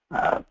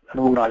 an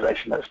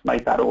organisation that's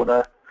made that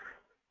order,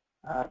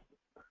 a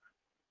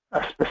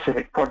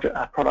specific product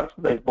that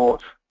they've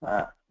bought,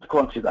 the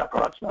quantity of that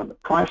product, and the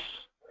price.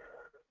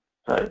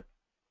 So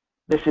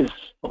this is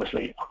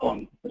obviously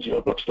on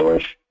Azure Block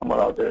Storage, and what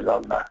I'll do is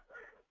I'm going to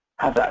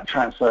have that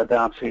transferred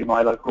down to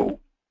my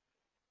local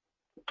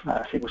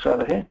SQL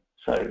Server here.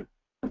 So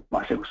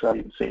my SQL Server,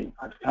 you can see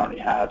I currently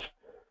have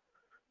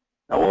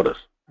no orders.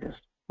 It's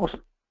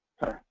awesome.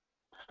 So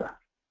just to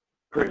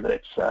prove that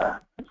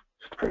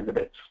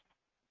it's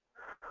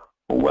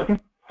all working.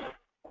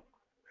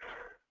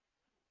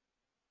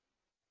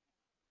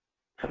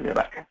 So we go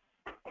back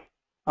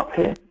up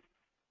here.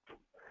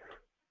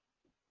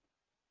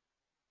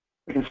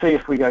 We can see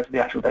if we go to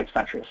the actual data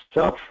factory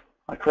itself.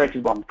 I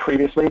created one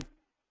previously.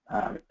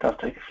 It does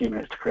take a few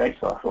minutes to create,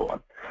 so I thought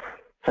I'd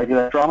save you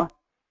that drama.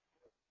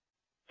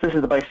 So this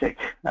is the basic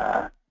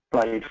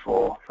blade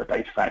for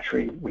Data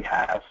Factory. We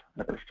have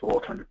an ability to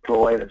auto and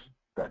deploy. There's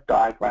the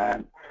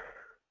diagram,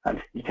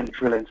 and you can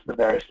drill into the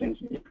various things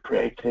that you've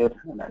created.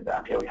 And then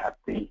down here we have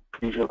the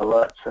visual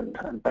alerts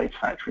and Data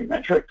Factory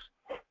metrics.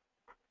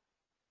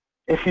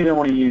 If you don't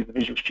want to use the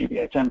Visual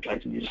Studio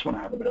template and you just want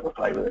to have a bit of a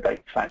play with the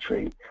Data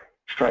Factory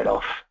straight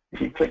off,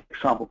 if you click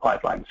Sample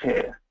Pipelines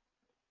here,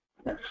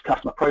 there's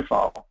Customer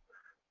Profile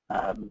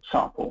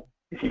sample.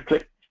 If you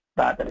click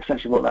that, then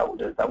essentially what that will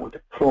do is that will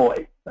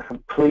deploy a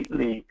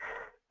completely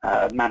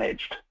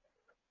managed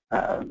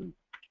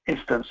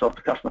instance of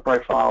the Customer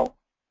Profile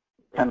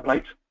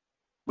template,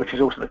 which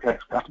is also the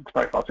Customer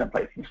Profile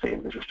template you can see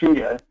in Visual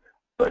Studio,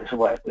 but it's a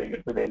way of doing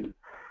it within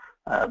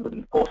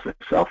the portal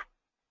itself.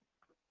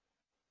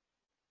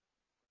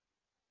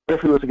 But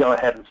if we were to go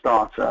ahead and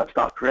start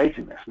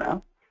creating this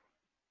now,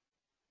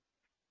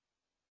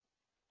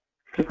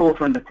 click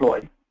Author and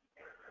Deploy.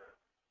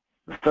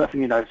 The first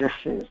thing you notice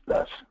is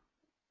that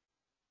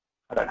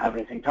I don't have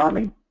anything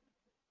currently.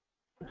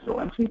 This is all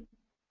empty.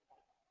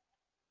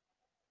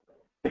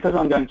 Because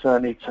I'm going to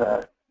need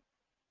to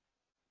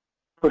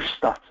push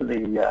stuff to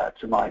the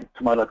to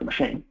my local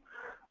machine,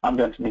 I'm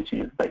going to need to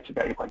use the Data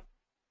Gateway.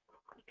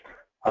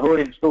 I've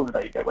already installed the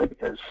Data Gateway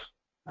because,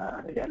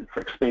 again, for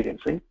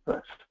expediency,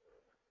 first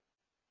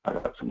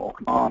I've got some more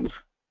commands.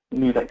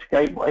 New Data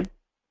Gateway.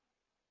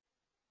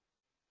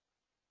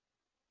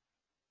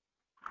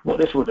 What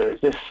this will do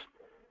is this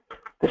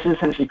is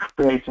essentially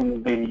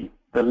creating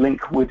the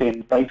link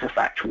within Data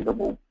Factory that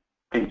will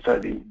be, so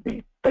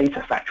the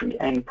Data Factory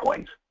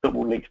endpoint that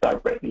will link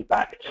directly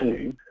back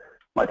to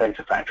my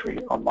Data Factory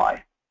on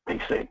my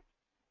PC.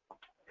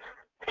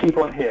 The key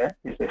point here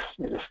is this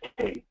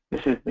key.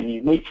 This is the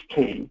unique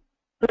key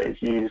that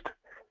is used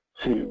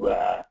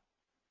to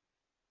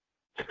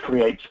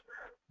create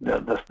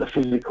the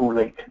physical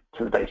link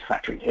to the Data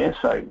Factory here.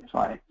 So if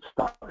I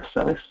start this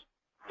service,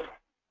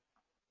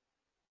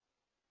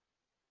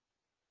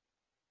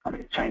 I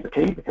need to change the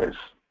key because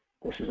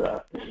this is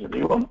a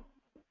new one.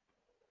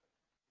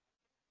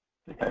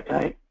 Click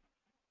OK.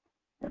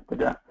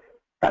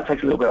 That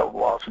takes a little bit of a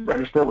while to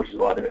register, which is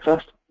why I did it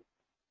first.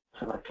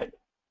 So I click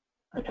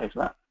OK to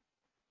that.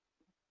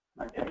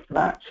 OK to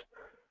that.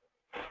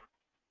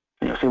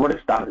 And you'll see what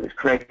it's done is it's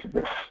created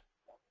this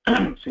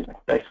excuse me,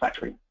 Data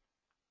Factory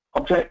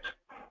object.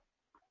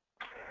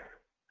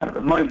 And at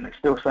the moment it's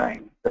still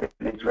saying that it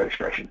needs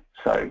registration.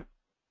 So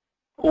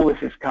all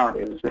this is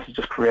currently is this has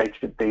just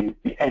created the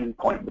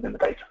endpoint within the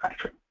Data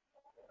Factory.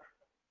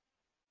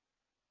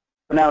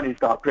 But now we need to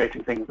start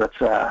creating things that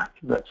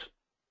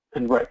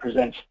can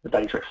represent the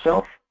data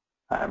itself.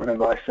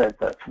 Remember I said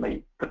that for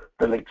me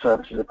the link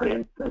services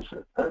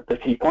are the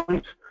key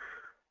point.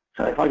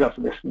 So if I go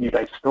to this new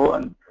data store,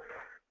 and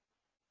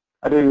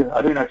I do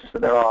notice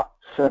that there are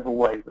several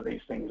ways that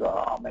these things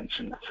are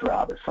mentioned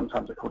throughout.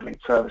 Sometimes they're called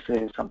linked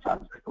services,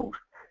 sometimes they're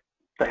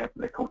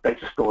called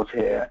data stores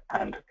here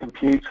and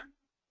compute,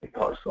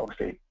 because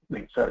obviously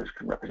linked services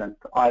can represent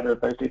either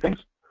of those two things.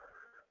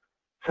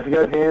 So if you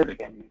go here,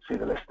 again, you can see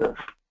the list of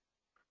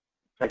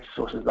data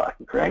sources that I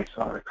can create.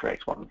 So I'm going to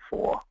create one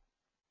for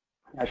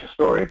Azure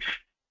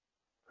Storage.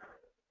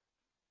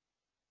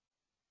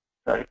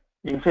 So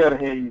you can see over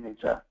here you need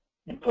to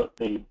input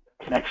the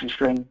connection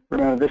string.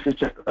 Remember, this is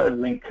just a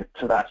link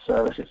to that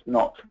service. It's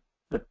not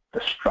the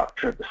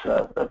structure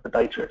of the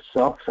data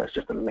itself. So it's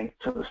just a link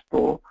to the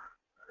store.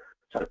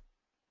 So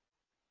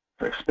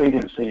for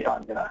expediency,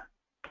 I'm going to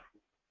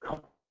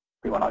copy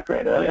one I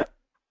created earlier.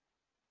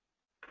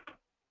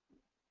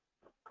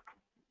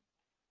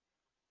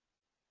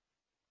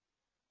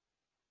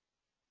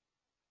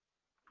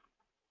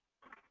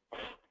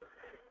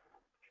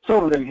 So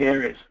what I'm doing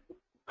here is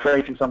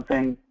creating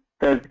something.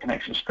 There's the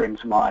connection string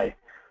to my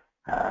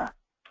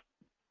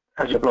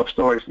Azure Blob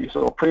Storage that you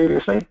saw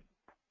previously.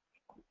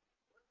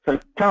 So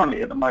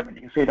currently, at the moment,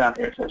 you can see down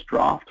here it says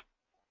draft.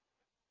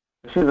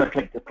 As soon as I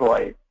click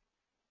deploy,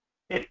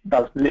 it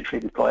does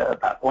literally deploy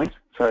at that point.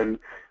 So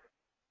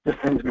just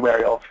things to be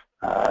wary of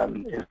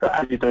is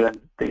that as you're doing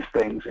these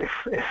things,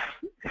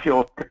 if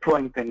you're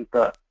deploying things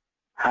that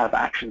have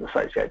actions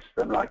associated to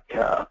them, like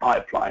a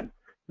pipeline,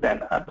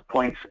 then at the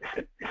point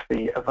if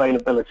the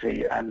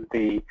availability and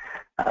the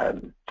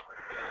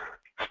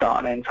start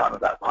and end time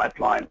of that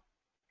pipeline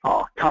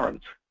are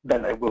current,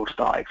 then they will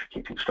start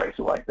executing straight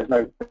away. There's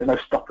no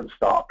stop and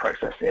start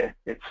process here.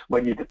 It's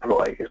when you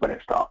deploy is when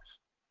it starts.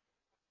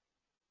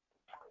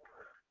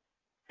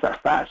 So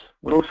that's that.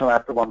 We'll also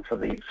add the one for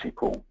the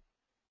SQL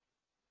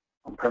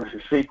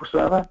on-premises SQL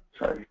server.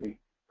 So if we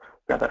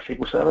grab that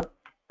SQL server.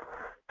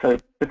 So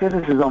because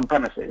this is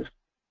on-premises,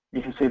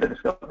 you can see that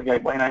it's got the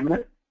gateway name in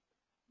it.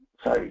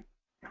 So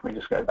if we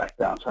just go back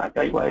down to our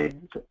gateway, is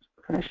it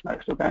finished? No,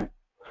 it's still going.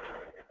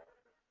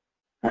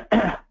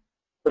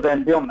 But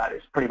then beyond that,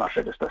 it's pretty much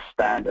just a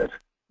standard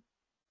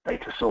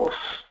data source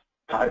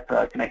type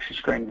connection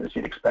string as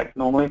you'd expect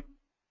normally.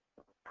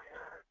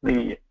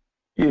 The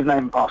username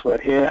and password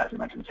here, as it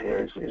mentions here,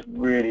 is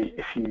really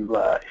if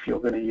you're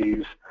going to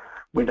use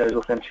Windows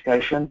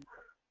authentication.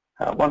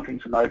 One thing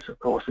to note, of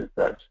course, is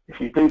that if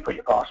you do put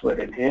your password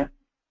in here,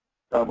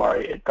 don't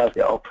worry, it does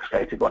get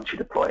obfuscated once you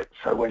deploy it.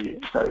 So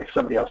if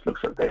somebody else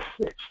looks at this,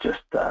 it's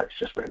just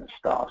written as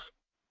stars.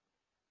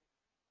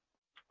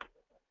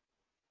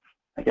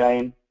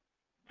 Again,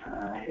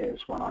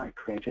 here's one I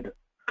created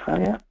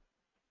earlier.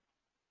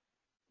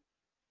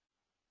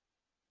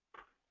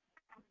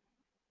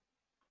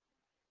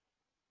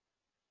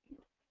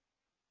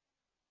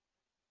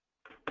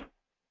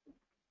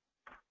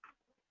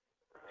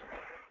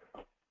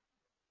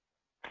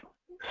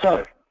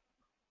 So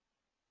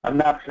I've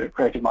now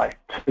created my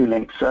two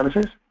linked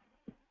services.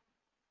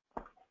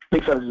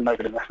 Linked services are no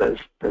good unless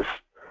there's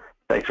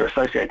data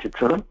associated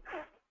to them.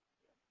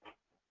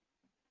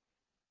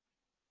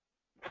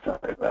 So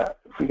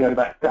if we go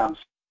back down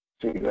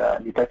to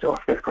new data, or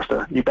go across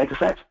the new data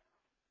set,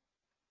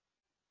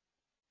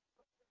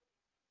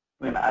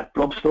 we're going to add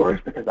blob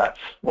storage because that's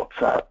what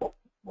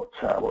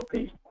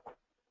the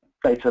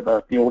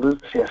data, the orders,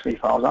 the CSV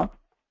files are.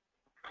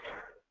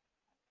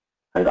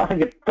 And I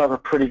think it does a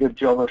pretty good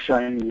job of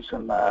showing you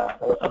some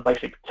a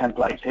basic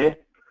template here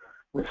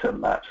with some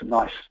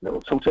nice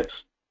little tooltips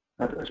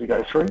as we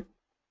go through.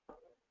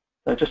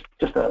 So just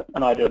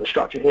an idea of the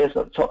structure here. So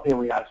at the top here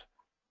we have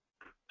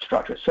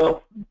structure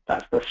itself.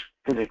 That's the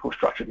physical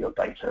structure of your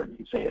data, and you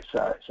can see it's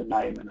a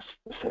name and a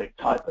specific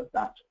type of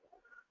that.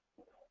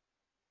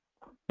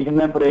 You can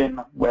then put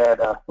in where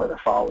the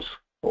files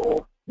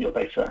or your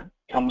data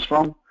comes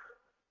from.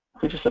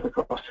 If we just look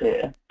across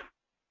here,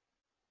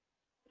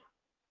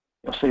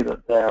 you'll see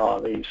that there are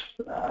these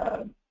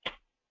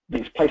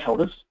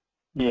placeholders,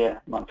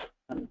 year, month,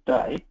 and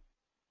day.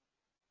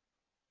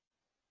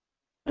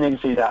 And you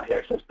can see down here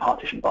it says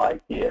partition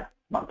by year,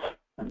 month,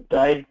 and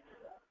day.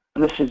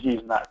 And this is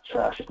using that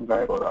system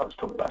variable that I was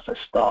talking about. So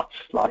start,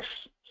 slice,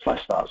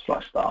 slice start,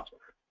 slice start.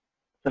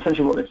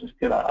 Essentially what this is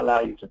going to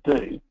allow you to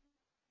do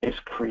is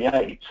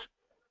create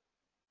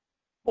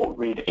or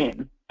read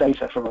in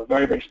data from a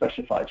very, very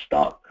specified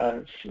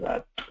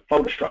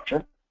folder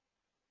structure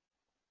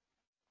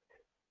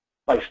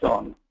based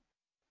on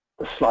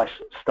the slice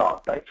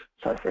start date.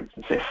 So for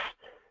instance, if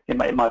in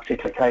my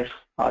particular case,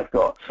 I've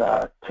got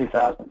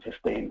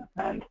 2015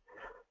 and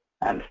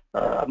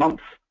a month,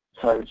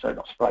 so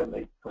not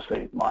surprisingly,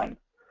 obviously mine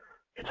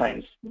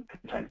contains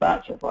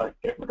that. So if I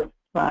get rid of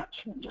that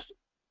and just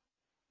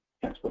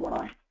go to the one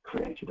I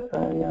created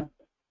earlier.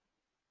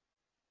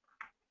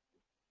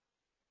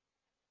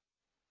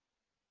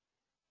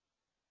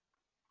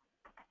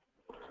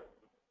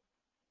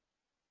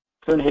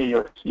 So in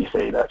here you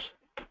see that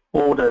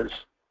orders,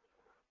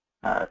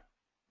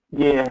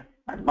 year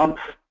and month.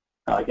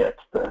 I get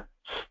the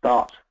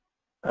start,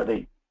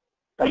 the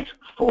date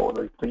for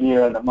the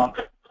year and the month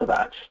for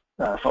that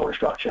folder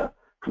structure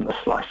from the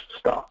slice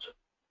start.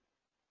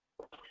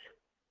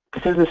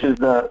 Because this is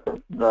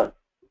the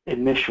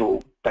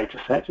initial data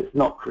set, it's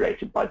not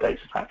created by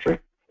Data Factory,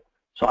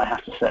 so I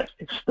have to set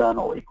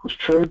external equals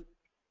true.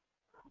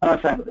 And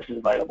I'm saying that this is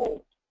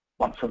available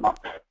once a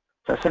month.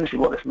 So essentially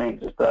what this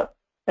means is that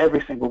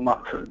every single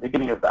month at the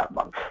beginning of that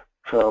month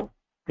for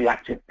the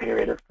active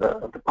period of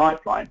the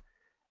pipeline,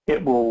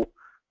 it will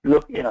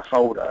look in a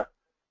folder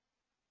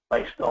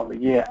based on the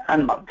year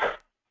and month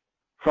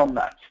from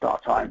that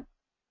start time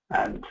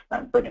and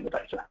bring in the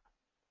data.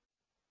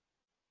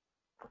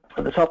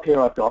 At the top here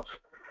I've got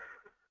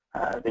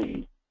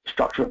the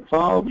structure of the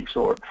file. We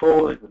saw it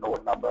before, there's an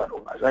order number and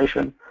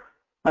organization.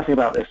 The thing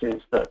about this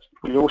is that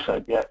we also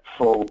get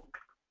full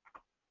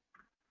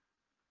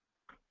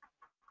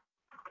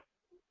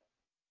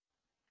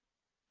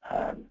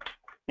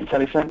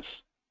IntelliSense.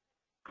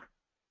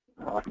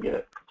 I can give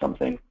it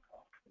something.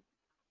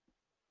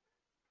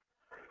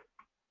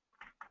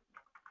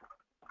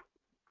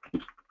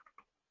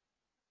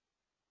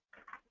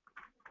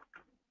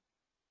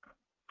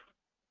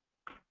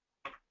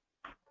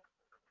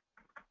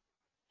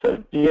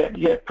 So you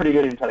get pretty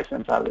good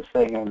intelligence out of this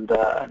thing,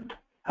 and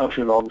helps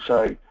you along.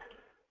 So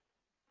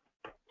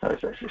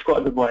it's quite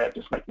a good way of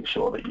just making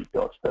sure that you've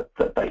got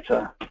the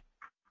data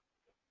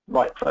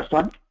right first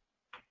time.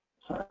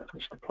 So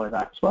let's deploy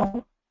that as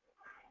well.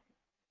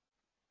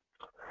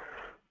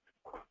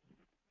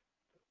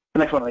 The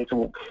next one I need to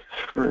walk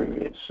through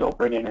is, or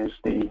bring in, is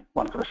the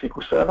one for the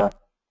SQL Server.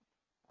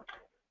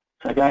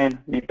 So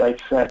again, new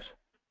data set.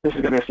 This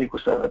is going to be a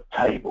SQL Server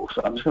table.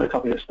 So I'm just going to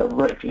copy this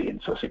directly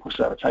into a SQL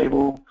Server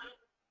table.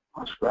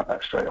 I'll just grab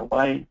that straight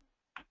away.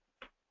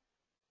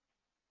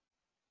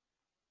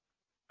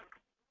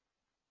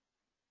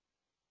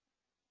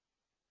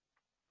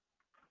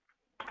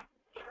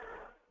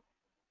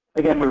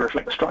 Again, we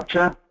reflect the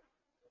structure.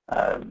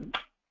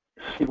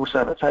 SQL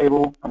Server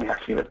table, and we have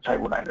to give it the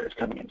table name that it's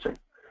coming into.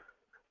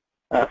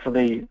 For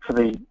the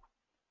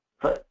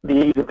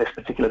ease of this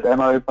particular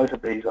demo, both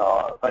of these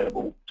are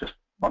available just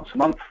once a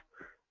month.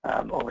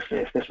 Obviously,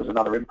 if this was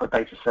another input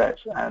data set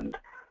and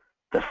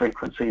the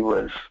frequency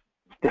was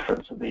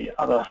different to the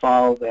other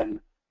file, then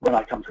when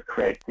I come to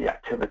create the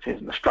activities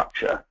and the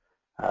structure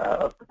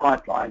of the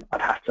pipeline,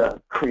 I'd have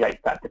to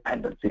create that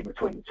dependency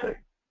between the two.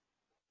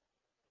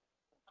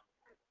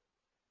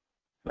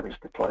 Let me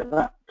just deploy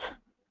that.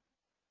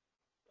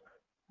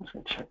 I'm just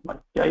going to check my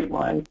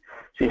gateway.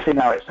 So you see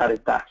now it's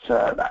added that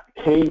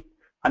key.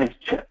 I need to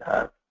check,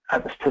 add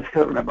the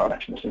certificate. Remember, I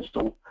mentioned this is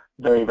still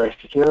very, very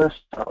secure, so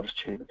I'll just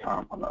choose the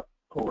current one that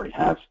already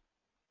has.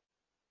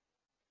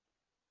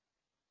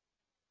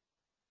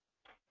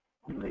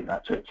 And leave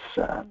that to its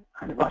own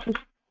devices.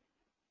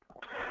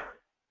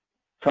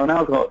 So I've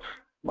now got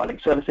my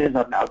linked services.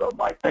 I've now got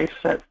my data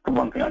set. The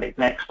one thing I need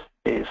next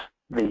is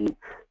the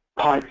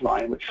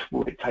pipeline, which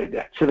will dictate the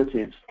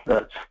activities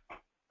that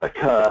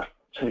occur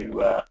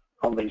to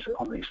on these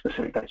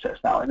specific data sets.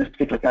 Now, in this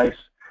particular case,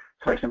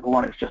 it's a very simple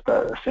one. It's just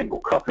a single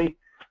copy.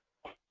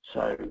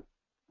 So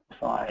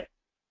if I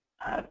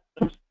add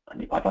a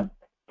new pipeline,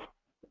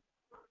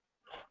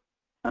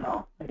 and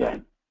I'll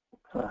again,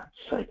 for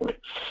the sake of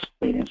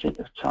expediency,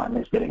 because time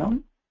is getting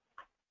on.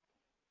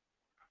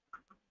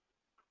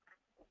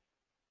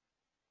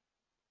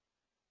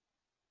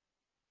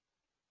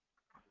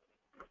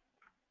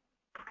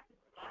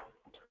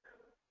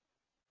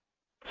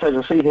 So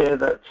you'll see here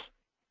that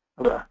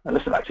a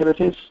list of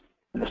activities,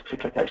 in this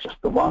particular case just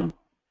the one,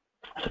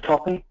 it's a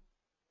copy.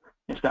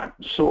 It's going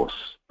from source,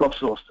 blob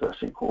source to a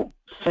SQL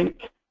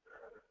sync.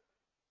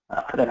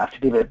 I then have to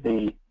give it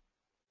the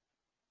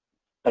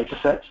data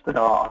sets that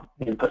are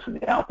the inputs and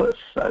the outputs,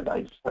 so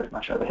those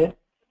match over here.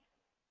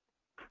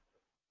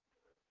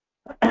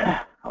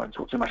 I won't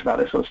talk too much about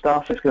this sort of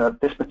stuff. It's going to,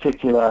 this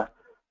particular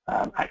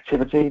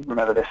activity,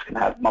 remember this can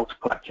have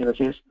multiple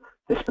activities.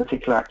 This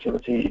particular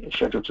activity is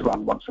scheduled to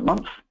run once a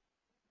month.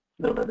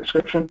 A little bit of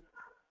description.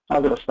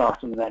 I've got a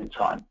start and an end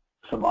time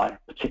for my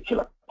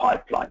particular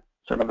pipeline.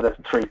 So remember, there's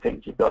three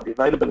things. You've got the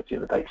availability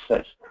of the data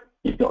sets.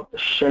 You've got the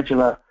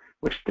scheduler,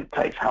 which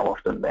dictates how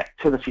often the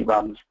activity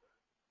runs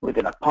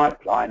within a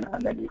pipeline,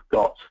 and then you've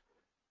got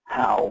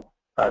how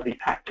the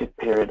active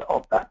period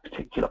of that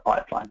particular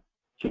pipeline.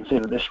 So you can see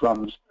that this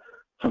runs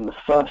from the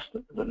 1st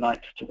of the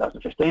 9th,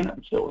 2015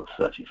 until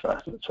the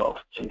 31st of the 12th,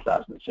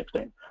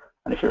 2016.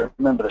 And if you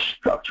remember the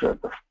structure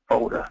of the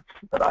folder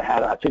that I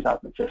had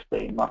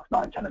 2015, marks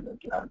 9, 10, and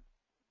 11.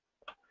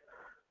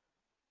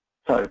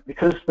 So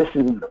because this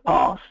is in the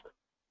past,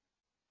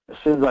 as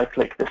soon as I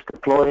click this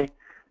deploy,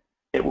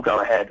 it will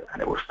go ahead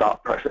and it will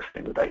start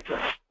processing the data.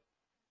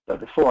 So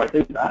before I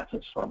do that, I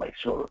just want to make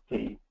sure that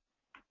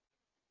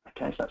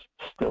okay, so that's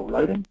still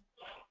loading.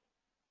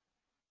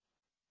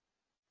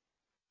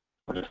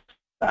 I'll just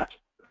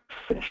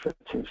finish for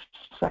 2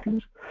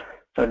 seconds.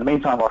 So in the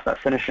meantime, whilst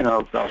that's finishing,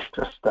 I'll just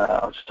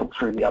talk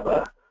through the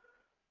other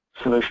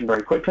solution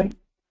very quickly.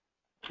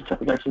 So if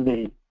we go to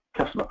the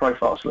customer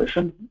profile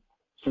solution,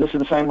 so this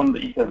is the same one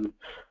that you can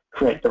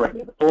create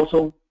directly in the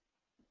portal.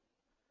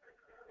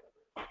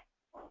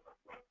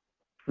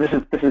 This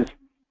is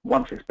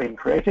once it's been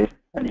created,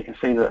 and you can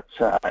see that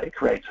it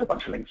creates a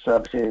bunch of linked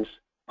services,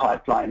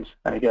 pipelines,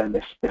 and again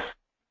this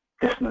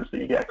dissonance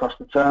that you get across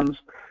the terms.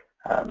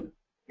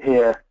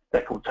 Here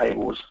they're called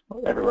tables,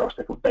 everywhere else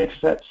they're called data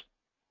sets.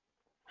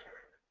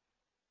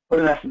 But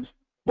in essence,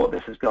 what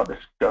this has got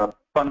a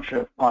bunch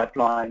of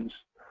pipelines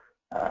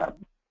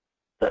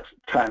that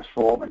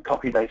transform and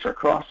copy data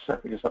across. So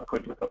if we just have a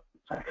quick look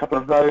at a couple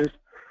of those.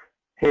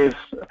 Here's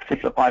a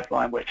particular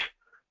pipeline which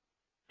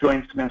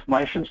joins some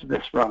information. So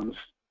this runs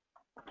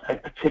a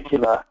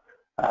particular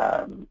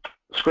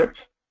script,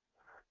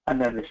 and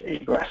then this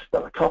egress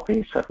does a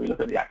copy. So if we look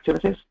at the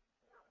activities,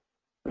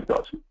 we've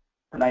got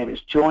the name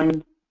is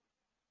join.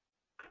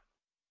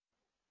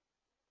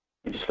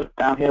 You just look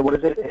down here. What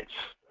is it? It's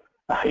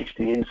a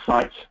HD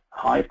Insight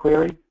Hive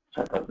query.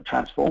 So it does the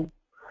transform.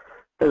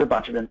 There's a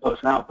bunch of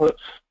inputs and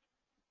outputs.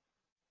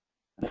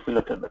 And if we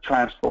look at the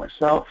transform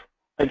itself,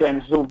 again,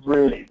 this is all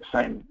really the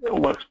same. It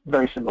all works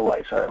very similar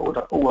way. So it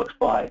all works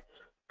by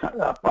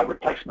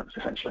replacements,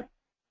 essentially.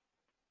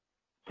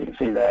 So you can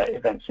see there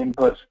events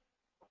inputs.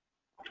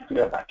 If we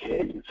go back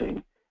here, you can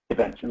see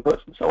events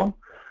inputs and so on.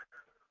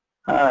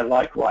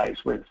 Likewise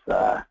with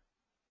one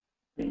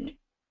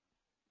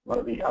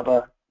of the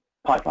other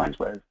pipelines,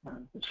 where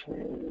this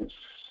is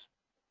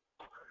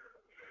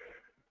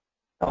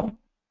so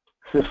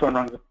this one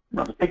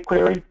runs a pig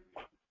query,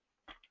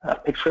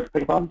 pig script,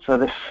 pig one. So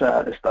this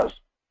does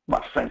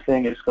much the same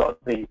thing. It's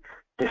got the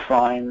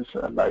defines,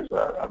 and those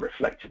are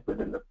reflected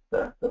within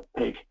the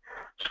pig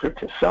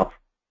script itself.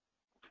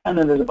 And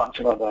then there's a bunch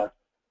of other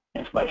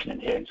information in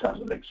here in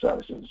terms of linked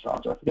services and so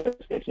on. So if we go to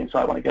the HT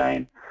Insight one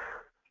again,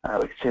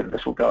 we can see that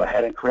this will go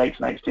ahead and create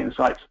an HT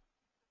Insight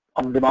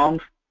on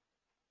demand.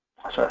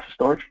 So that's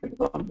storage, think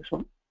about this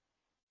one.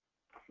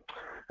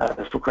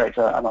 This will create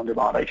an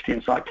on-demand HT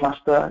Insight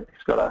cluster.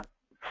 It's got a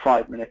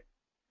 5-minute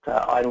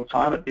idle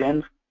time at the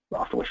end,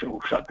 after which it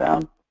will shut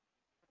down.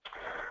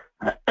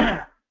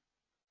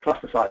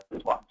 Cluster size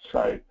is 1.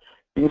 So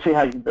you can see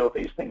how you can build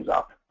these things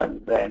up,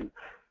 and then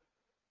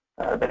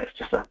it's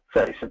just a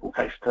fairly simple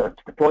case to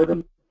deploy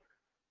them.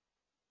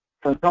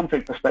 From a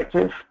config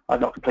perspective,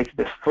 I've not completed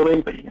this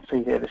fully, but you can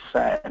see here this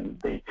saying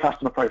the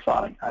customer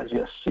profiling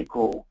Azure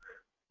SQL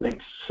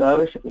linked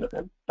service. If we look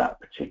at that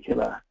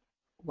particular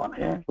one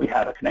here, we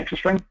have a connection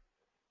string.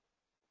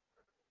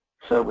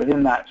 So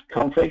within that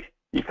config,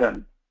 you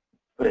can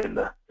put in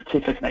the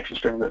particular connection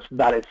string that's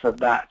valid for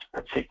that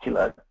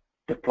particular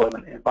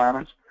deployment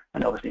environment,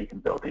 and obviously you can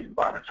build these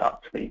environments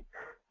up to be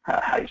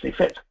how you see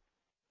fit.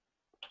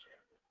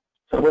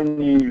 So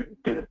when you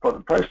do the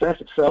deployment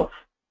process itself,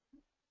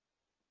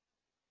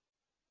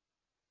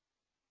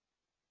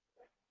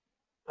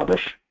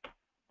 publish.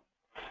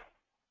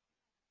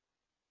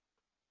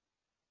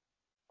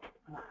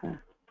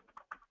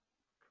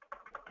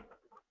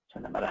 So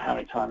no matter how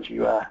many times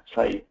you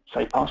say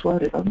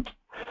password, it doesn't.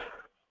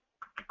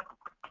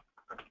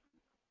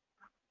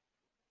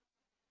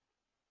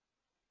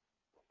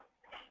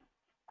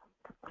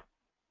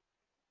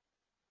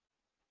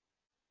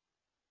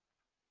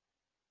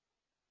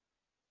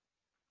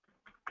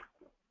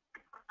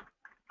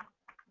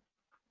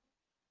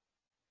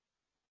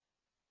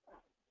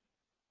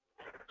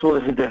 So all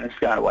this is doing is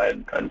going away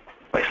and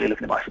basically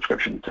looking at my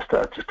subscription just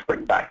to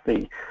bring back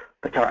the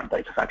current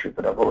data factory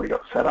that I've already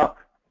got set up.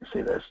 You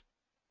see there's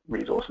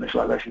resource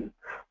initialization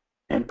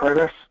in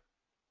progress.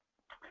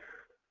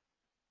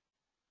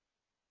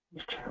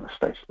 Just check on the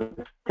status of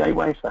this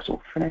gateway, so that's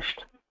all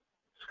finished.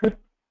 It's good.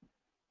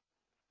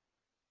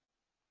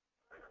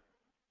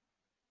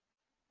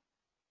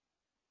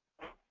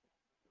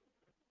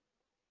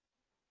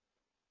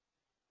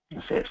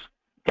 You see it's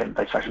getting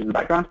data factories in the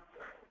background.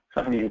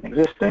 So nothing even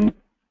existing.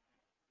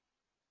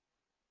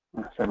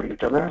 That's a really good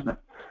job there, isn't it?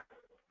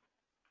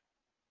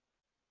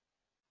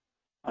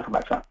 I'll come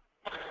back to that.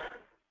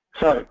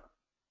 So,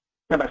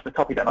 going back to the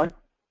copy demo. So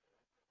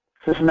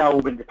this has now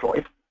all been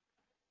deployed,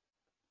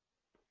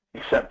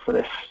 except for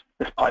this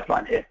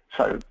pipeline here.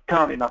 So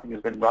currently nothing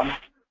has been run.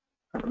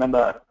 And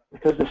remember,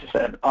 because this is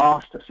set in the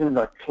past, as soon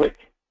as I click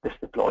this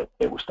deploy,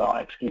 it will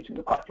start executing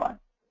the pipeline.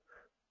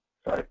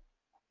 So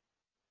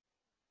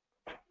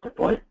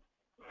deploy,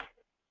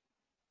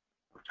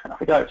 and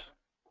off it goes.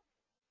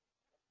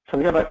 So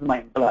we go back to the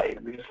main blade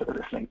and we just look at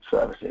this linked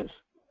services.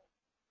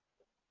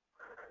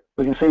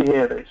 We can see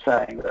here that it's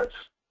saying that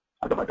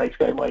I've got my data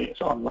gateway,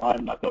 it's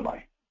online, I've got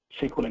my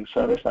SQL link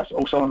service, that's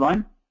also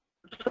online.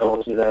 So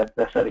obviously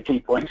they're fairly key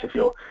points if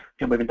you're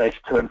moving data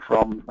to and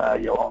from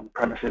your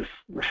on-premises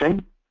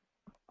machine.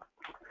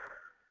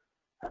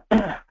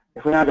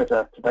 If we now go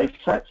to data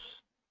sets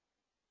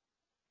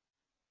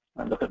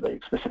and look at the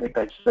specific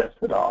data sets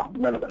that are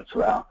relevant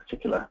to our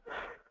particular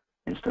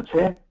instance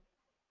here,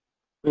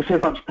 we see a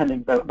bunch of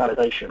pending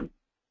validation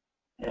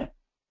here.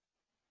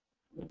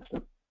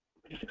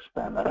 Just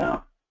expand that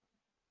out.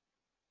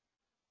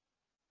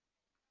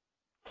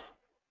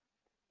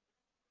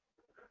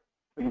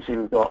 We can see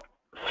we've got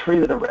 3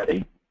 that are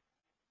ready.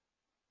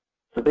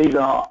 So these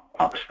are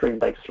upstream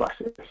data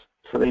slices.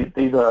 So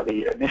these are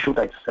the initial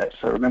data sets.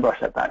 So remember I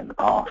said that in the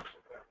past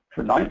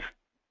for 9th.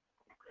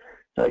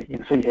 So you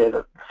can see here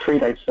that 3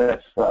 data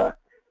sets for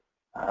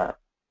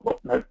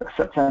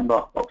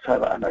September,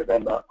 October, and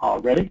November are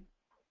ready.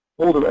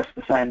 All the rest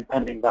are saying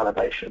pending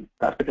validation.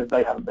 That's because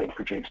they haven't been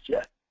produced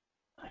yet.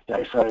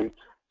 Okay, so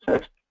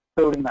it's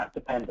building that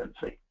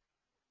dependency.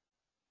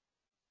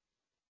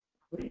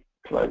 We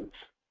close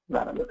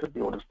that and look at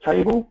the orders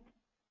table.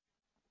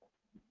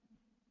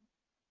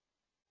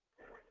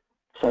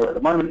 So at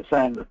the moment it's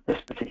saying that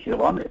this particular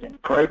one is in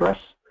progress.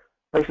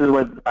 Basically the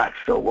way that the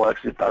backfill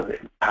works, it does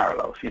it in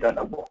parallel, so you don't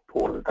know what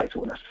order the data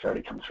will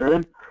necessarily come through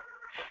in.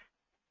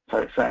 So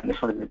it's saying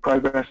this one is in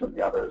progress and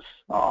the others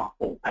are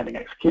all pending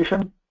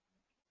execution.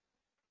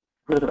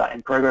 Look at that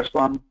in progress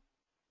one.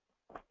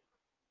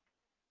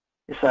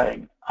 It's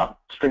saying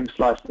upstream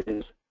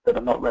slices that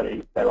are not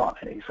ready, there aren't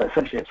any. So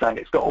essentially it's saying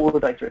it's got all the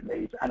data it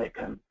needs and it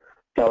can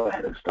go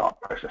ahead and start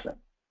processing.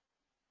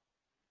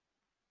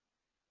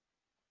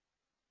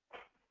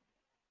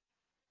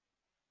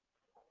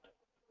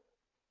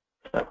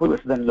 So if we were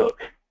to then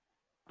look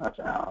at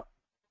our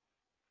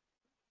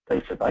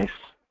database,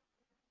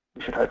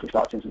 we should hopefully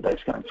start seeing some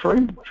data coming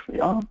through, which we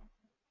are.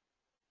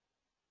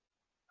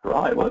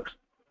 Hurrah, it works.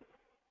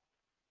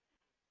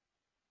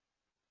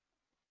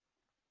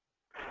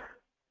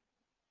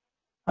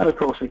 And of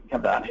course, we can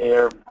come down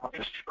here. I'll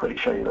just quickly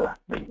show you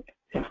the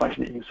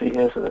information that you can see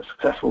here. So the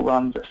successful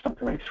runs, there's something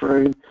coming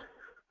through.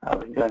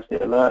 We can go into the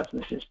alerts,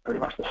 and this is pretty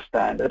much the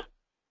standard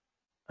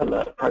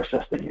alert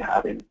process that you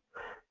have in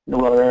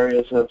all other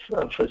areas of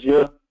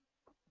Azure.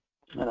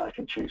 And I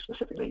can choose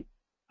specifically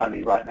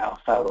only right now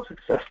failed or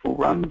successful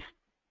runs.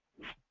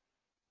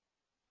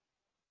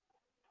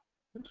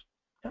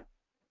 Yeah.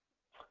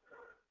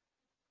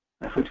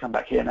 If we come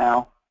back here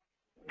now,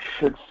 we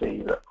should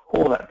see that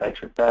all that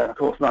data is there. And of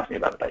course, the nice thing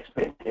about the data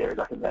bit here is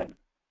I can then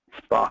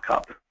spark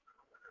up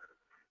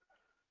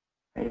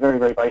a very,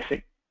 very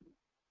basic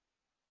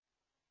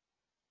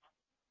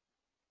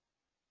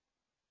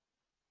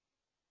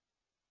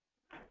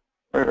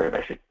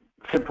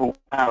simple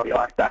Power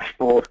BI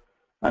dashboard,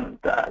 and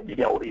you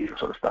get all the usual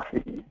sort of stuff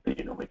that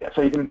you normally get.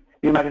 So you can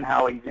imagine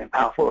how easy and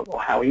powerful, or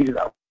how easy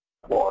that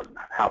was, and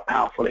how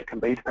powerful it can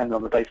be depending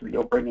on the data that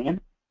you're bringing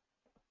in.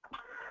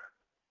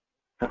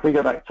 So if we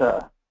go back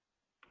to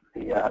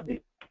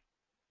the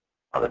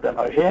other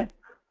demo here,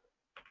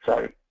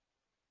 so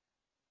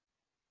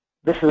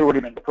this has already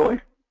been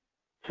deployed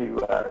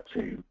to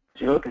Azure,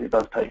 because it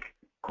does take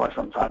quite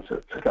some time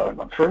to go and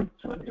run through.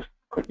 So let me just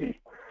quickly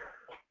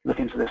look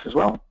into this as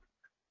well.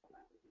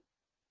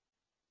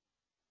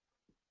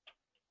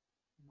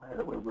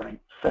 We're running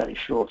fairly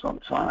short on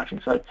time,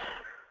 actually. So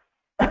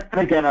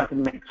again, I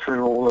can link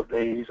through all of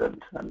these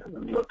and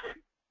look.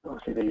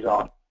 Obviously, these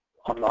aren't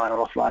online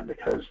or offline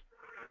because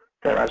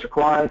they're as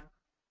required.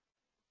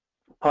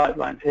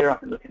 Pipelines here, I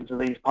can look into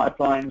these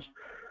pipelines.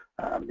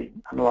 The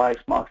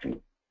analyzed marketing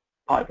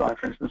pipeline,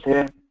 for instance,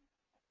 here.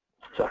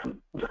 So I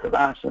can look at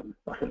that, and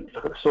I can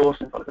look at the source.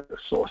 And if I look at the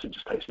source, it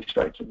just takes me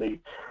straight to the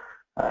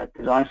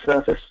design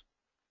surface.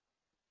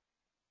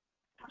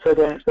 So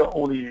then it's got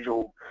all the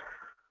usual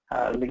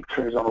link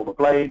throughs on all the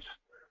blades.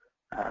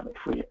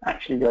 If we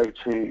actually go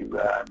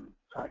to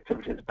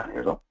activities down here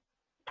as well,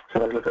 so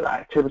let's look at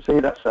that activity.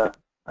 That's a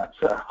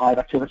Hive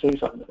activity,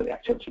 so I can look at the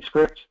activity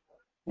script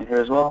in here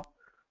as well.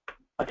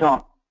 I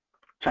can't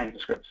change the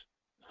scripts.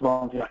 It's the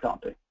one thing I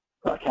can't do,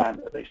 but I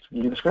can at least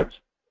view the scripts.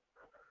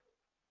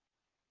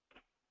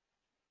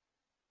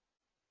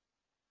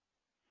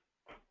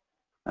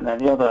 And then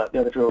the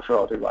other drill through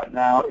I'll do right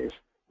now is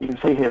you can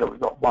see here that we've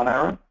got one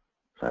error.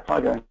 So if I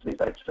go into these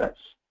data sets,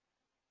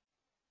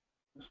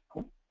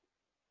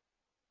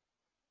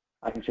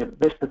 I can see that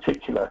this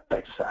particular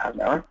data set has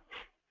an error.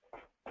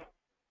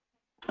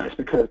 And it's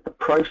because the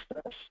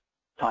process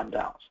timed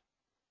out.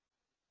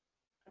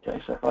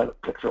 Okay, so if I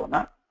click through on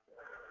that,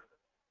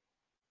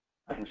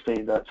 I can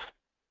see that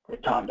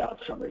it timed out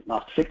for some reason.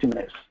 After 60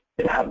 minutes,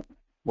 it hadn't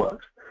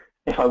worked.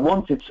 If I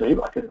wanted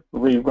to, I could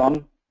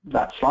rerun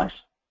that slice,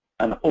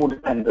 and all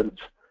dependent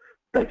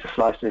data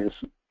slices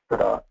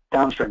that are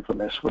downstream from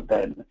this would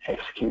then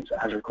execute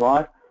as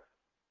required.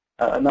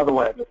 Another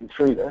way of looking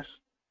through this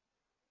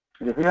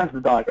is if we go into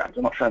the diagrams.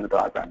 I'm not showing the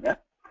diagram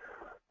yet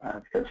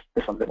because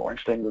this one's a bit more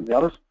interesting than the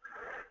others.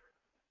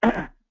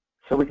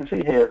 So we can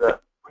see here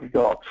that we've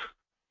got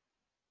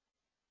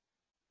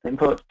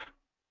input,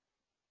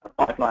 a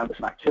pipeline with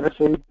some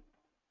activity,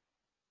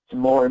 some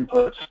more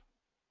input.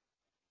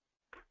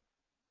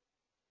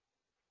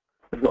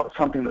 We've got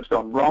something that's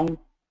gone wrong.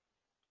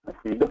 If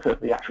we look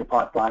at the actual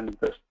pipeline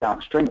that's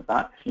downstream of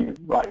that, if you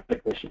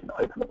right-click this, you can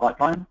open the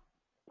pipeline.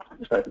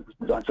 Just open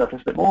the design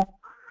surface a bit more.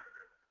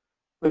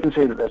 We can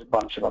see that there's a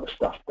bunch of other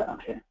stuff down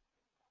here.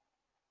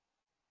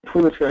 If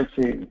we were to go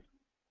to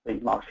the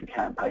marketing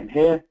campaign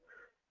here,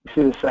 you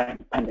see the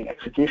same pending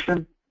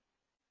execution.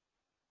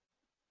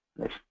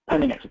 It's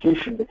pending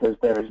execution because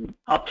there is an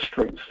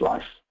upstream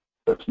slice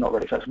that's not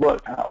ready. So it's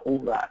worked out all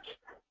that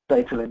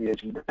data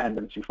lineage and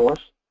dependency for us,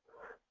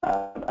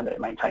 and it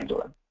maintains all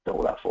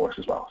that for us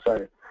as well.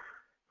 So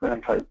we're going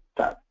to close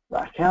that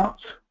back out.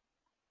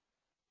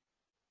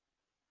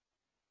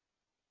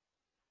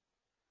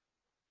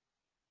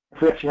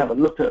 If we actually have a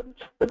look at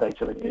the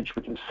data lineage,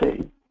 we can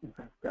see,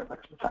 go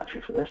back to the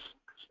factory for this,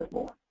 it's a bit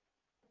more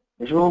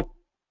visual.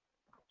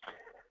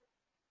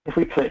 If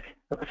we click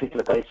a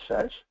particular data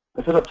set,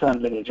 because I've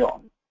turned lineage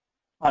on,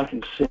 I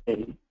can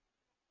see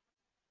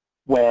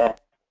where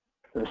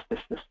this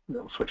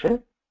little switch here.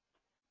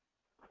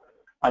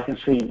 I can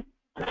see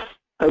the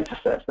data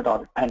sets that are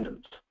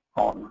dependent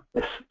on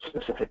this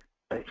specific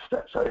data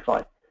set. So if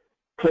I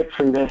click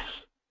through this,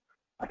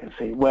 I can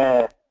see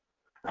where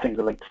things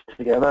are linked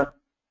together.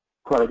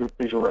 Quite a good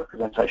visual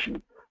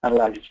representation, and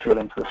allows you to drill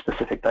into the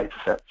specific data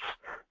sets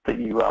that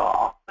you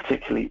are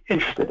particularly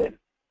interested in.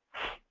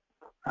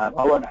 I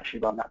won't actually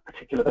run that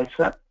particular data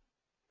set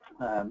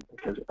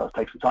because it does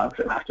take some time,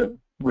 because it will have to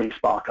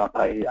re-spark up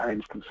an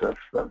instance of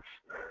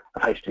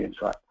HT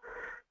Insight.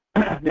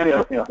 The only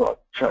other thing I thought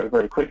I'd show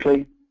very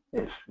quickly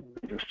is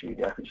Visual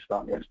Studio. If we just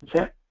start the instance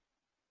here.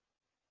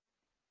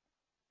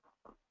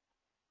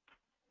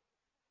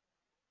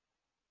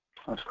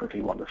 I'll just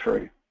quickly wander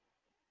through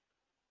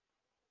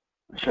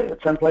and show you the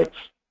templates.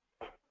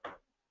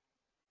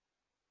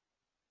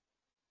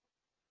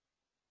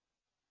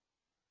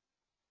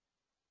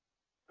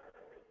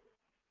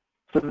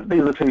 So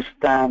these are the two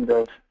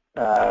standard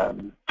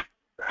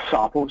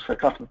samples. So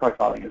customer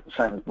profiling is the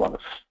same as the one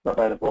that's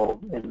available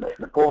in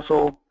the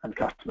portal, and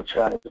customer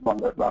churn is the one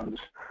that runs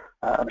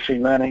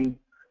machine learning.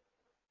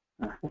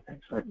 Okay,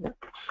 so it's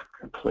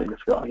completely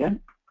forgotten again.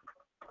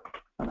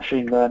 A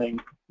machine learning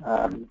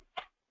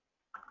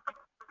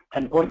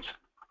endpoint.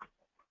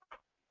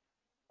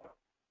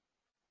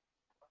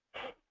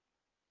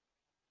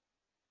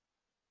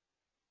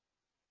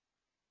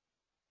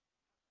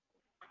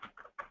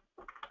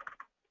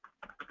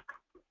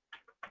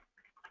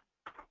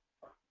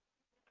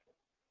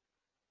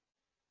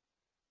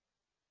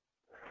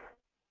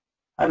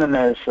 And then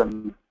there's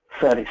some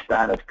fairly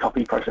standard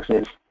copy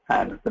processes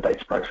and the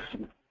data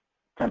processing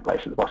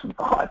templates at the bottom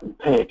for Hive and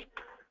Pig.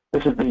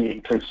 This is the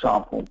include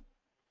sample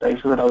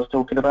data that I was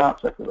talking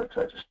about. So if we were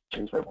to just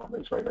choose one of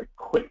these very, very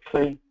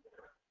quickly,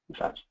 in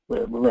fact,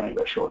 we're running a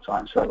bit short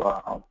time, so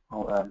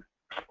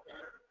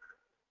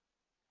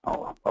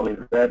I'll leave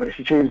it there. But if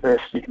you choose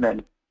this, you can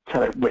then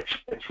tell it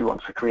which bits you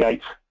want to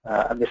create,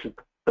 and this is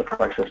the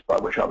process by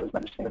which I was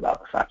mentioning about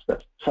the fact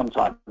that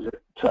sometimes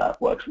it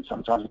works and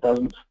sometimes it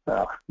doesn't.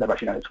 Never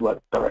actually known it to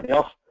work directly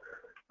off,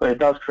 but it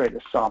does create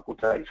this sample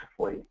data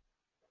for you.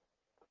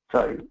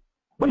 So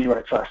when you run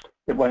it first,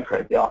 it won't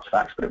create the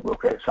artifacts, but it will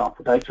create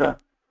sample data.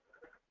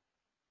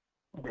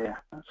 Yeah,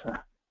 that's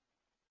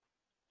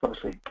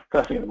obviously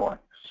first thing in the morning.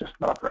 It's just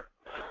not accurate.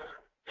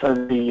 So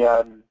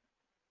the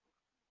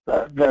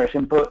various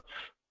inputs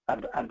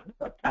and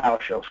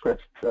PowerShell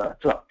scripts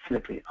to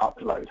physically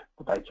upload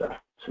the data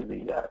to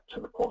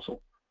the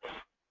portal.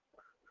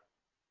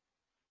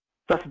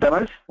 That's the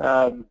demos.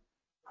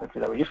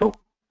 Hopefully they were useful.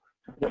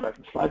 Get back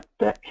to the slide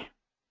deck.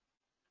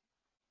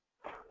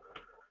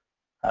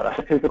 That's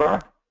a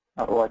kookaburra,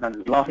 otherwise known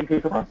as laughing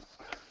kookaburra.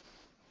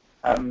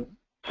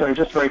 So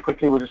just very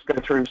quickly, we'll just go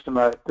through some,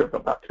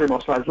 about 2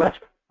 more slides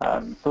left.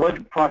 The way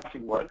the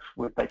pricing works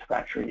with Data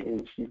Factory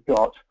is you've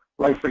got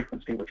low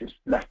frequency, which is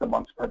less than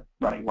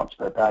running once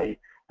per day,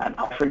 and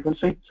high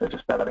frequency. So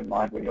just bear that in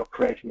mind when you're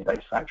creating your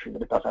Data Factory,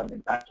 that it does have an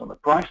impact on the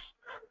price.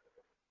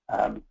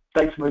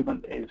 Data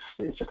movement is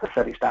just a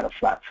fairly standard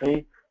flat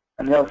fee.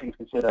 And the other thing to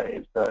consider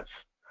is that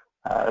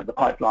the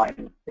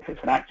pipeline, if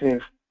it's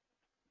inactive,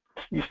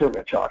 you still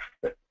get charged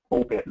for it,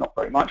 albeit not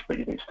very much, but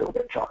you do still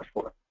get charged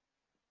for it.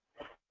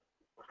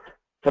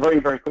 So very,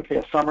 very quickly,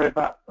 a summary of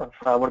that, of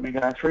what I've been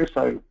going through.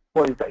 So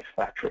what is Data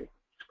Factory?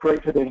 It's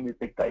great for dealing with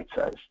big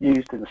data. It's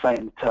used in the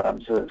same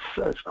terms as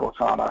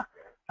Cortana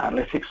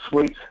Analytics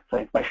Suite for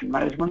information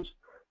management.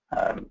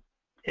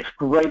 It's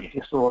great if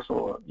your source,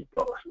 or you've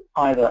got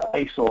either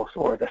a source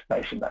or a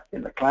destination that's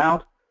in the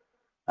cloud.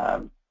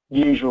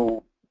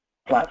 Usual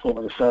platform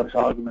as a service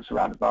arguments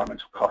around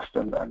environmental cost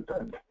and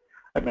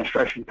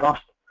administration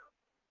cost.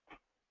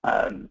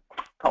 I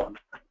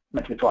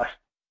mentioned it twice.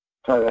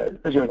 So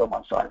Azure is on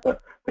one side,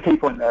 but the key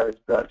point there is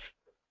that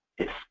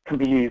it can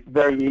be used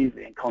very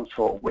easily in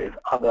consort with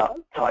other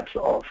types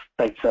of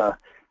data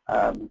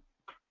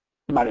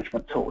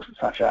management tools,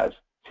 such as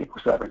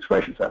SQL Server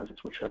integration services,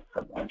 which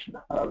I've mentioned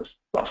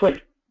last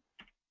week.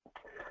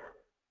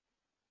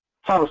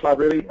 Final slide,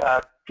 really.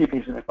 A few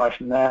pieces of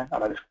information there. I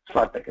know this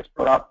slide deck gets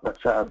put up, but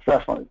the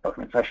first one is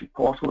documentation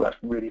portal. That's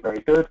really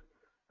very good.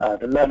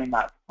 The learning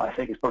map, I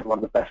think, is probably one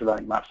of the better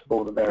learning maps of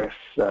all the various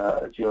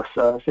Azure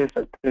services.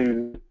 So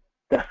do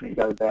definitely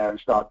go there and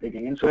start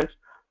digging into it.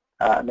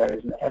 And there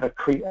is an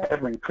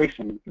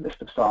ever-increasing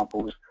list of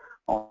samples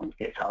on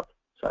GitHub.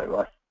 So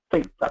I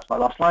think that's my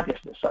last slide. Yes,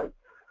 it is. So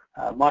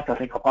Mike, I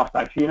think I'll pass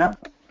back to you now.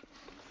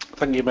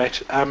 Thank you,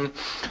 mate.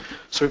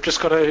 So we've just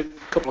got a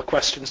couple of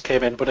questions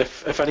came in, but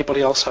if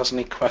anybody else has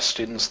any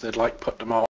questions, they'd like to put them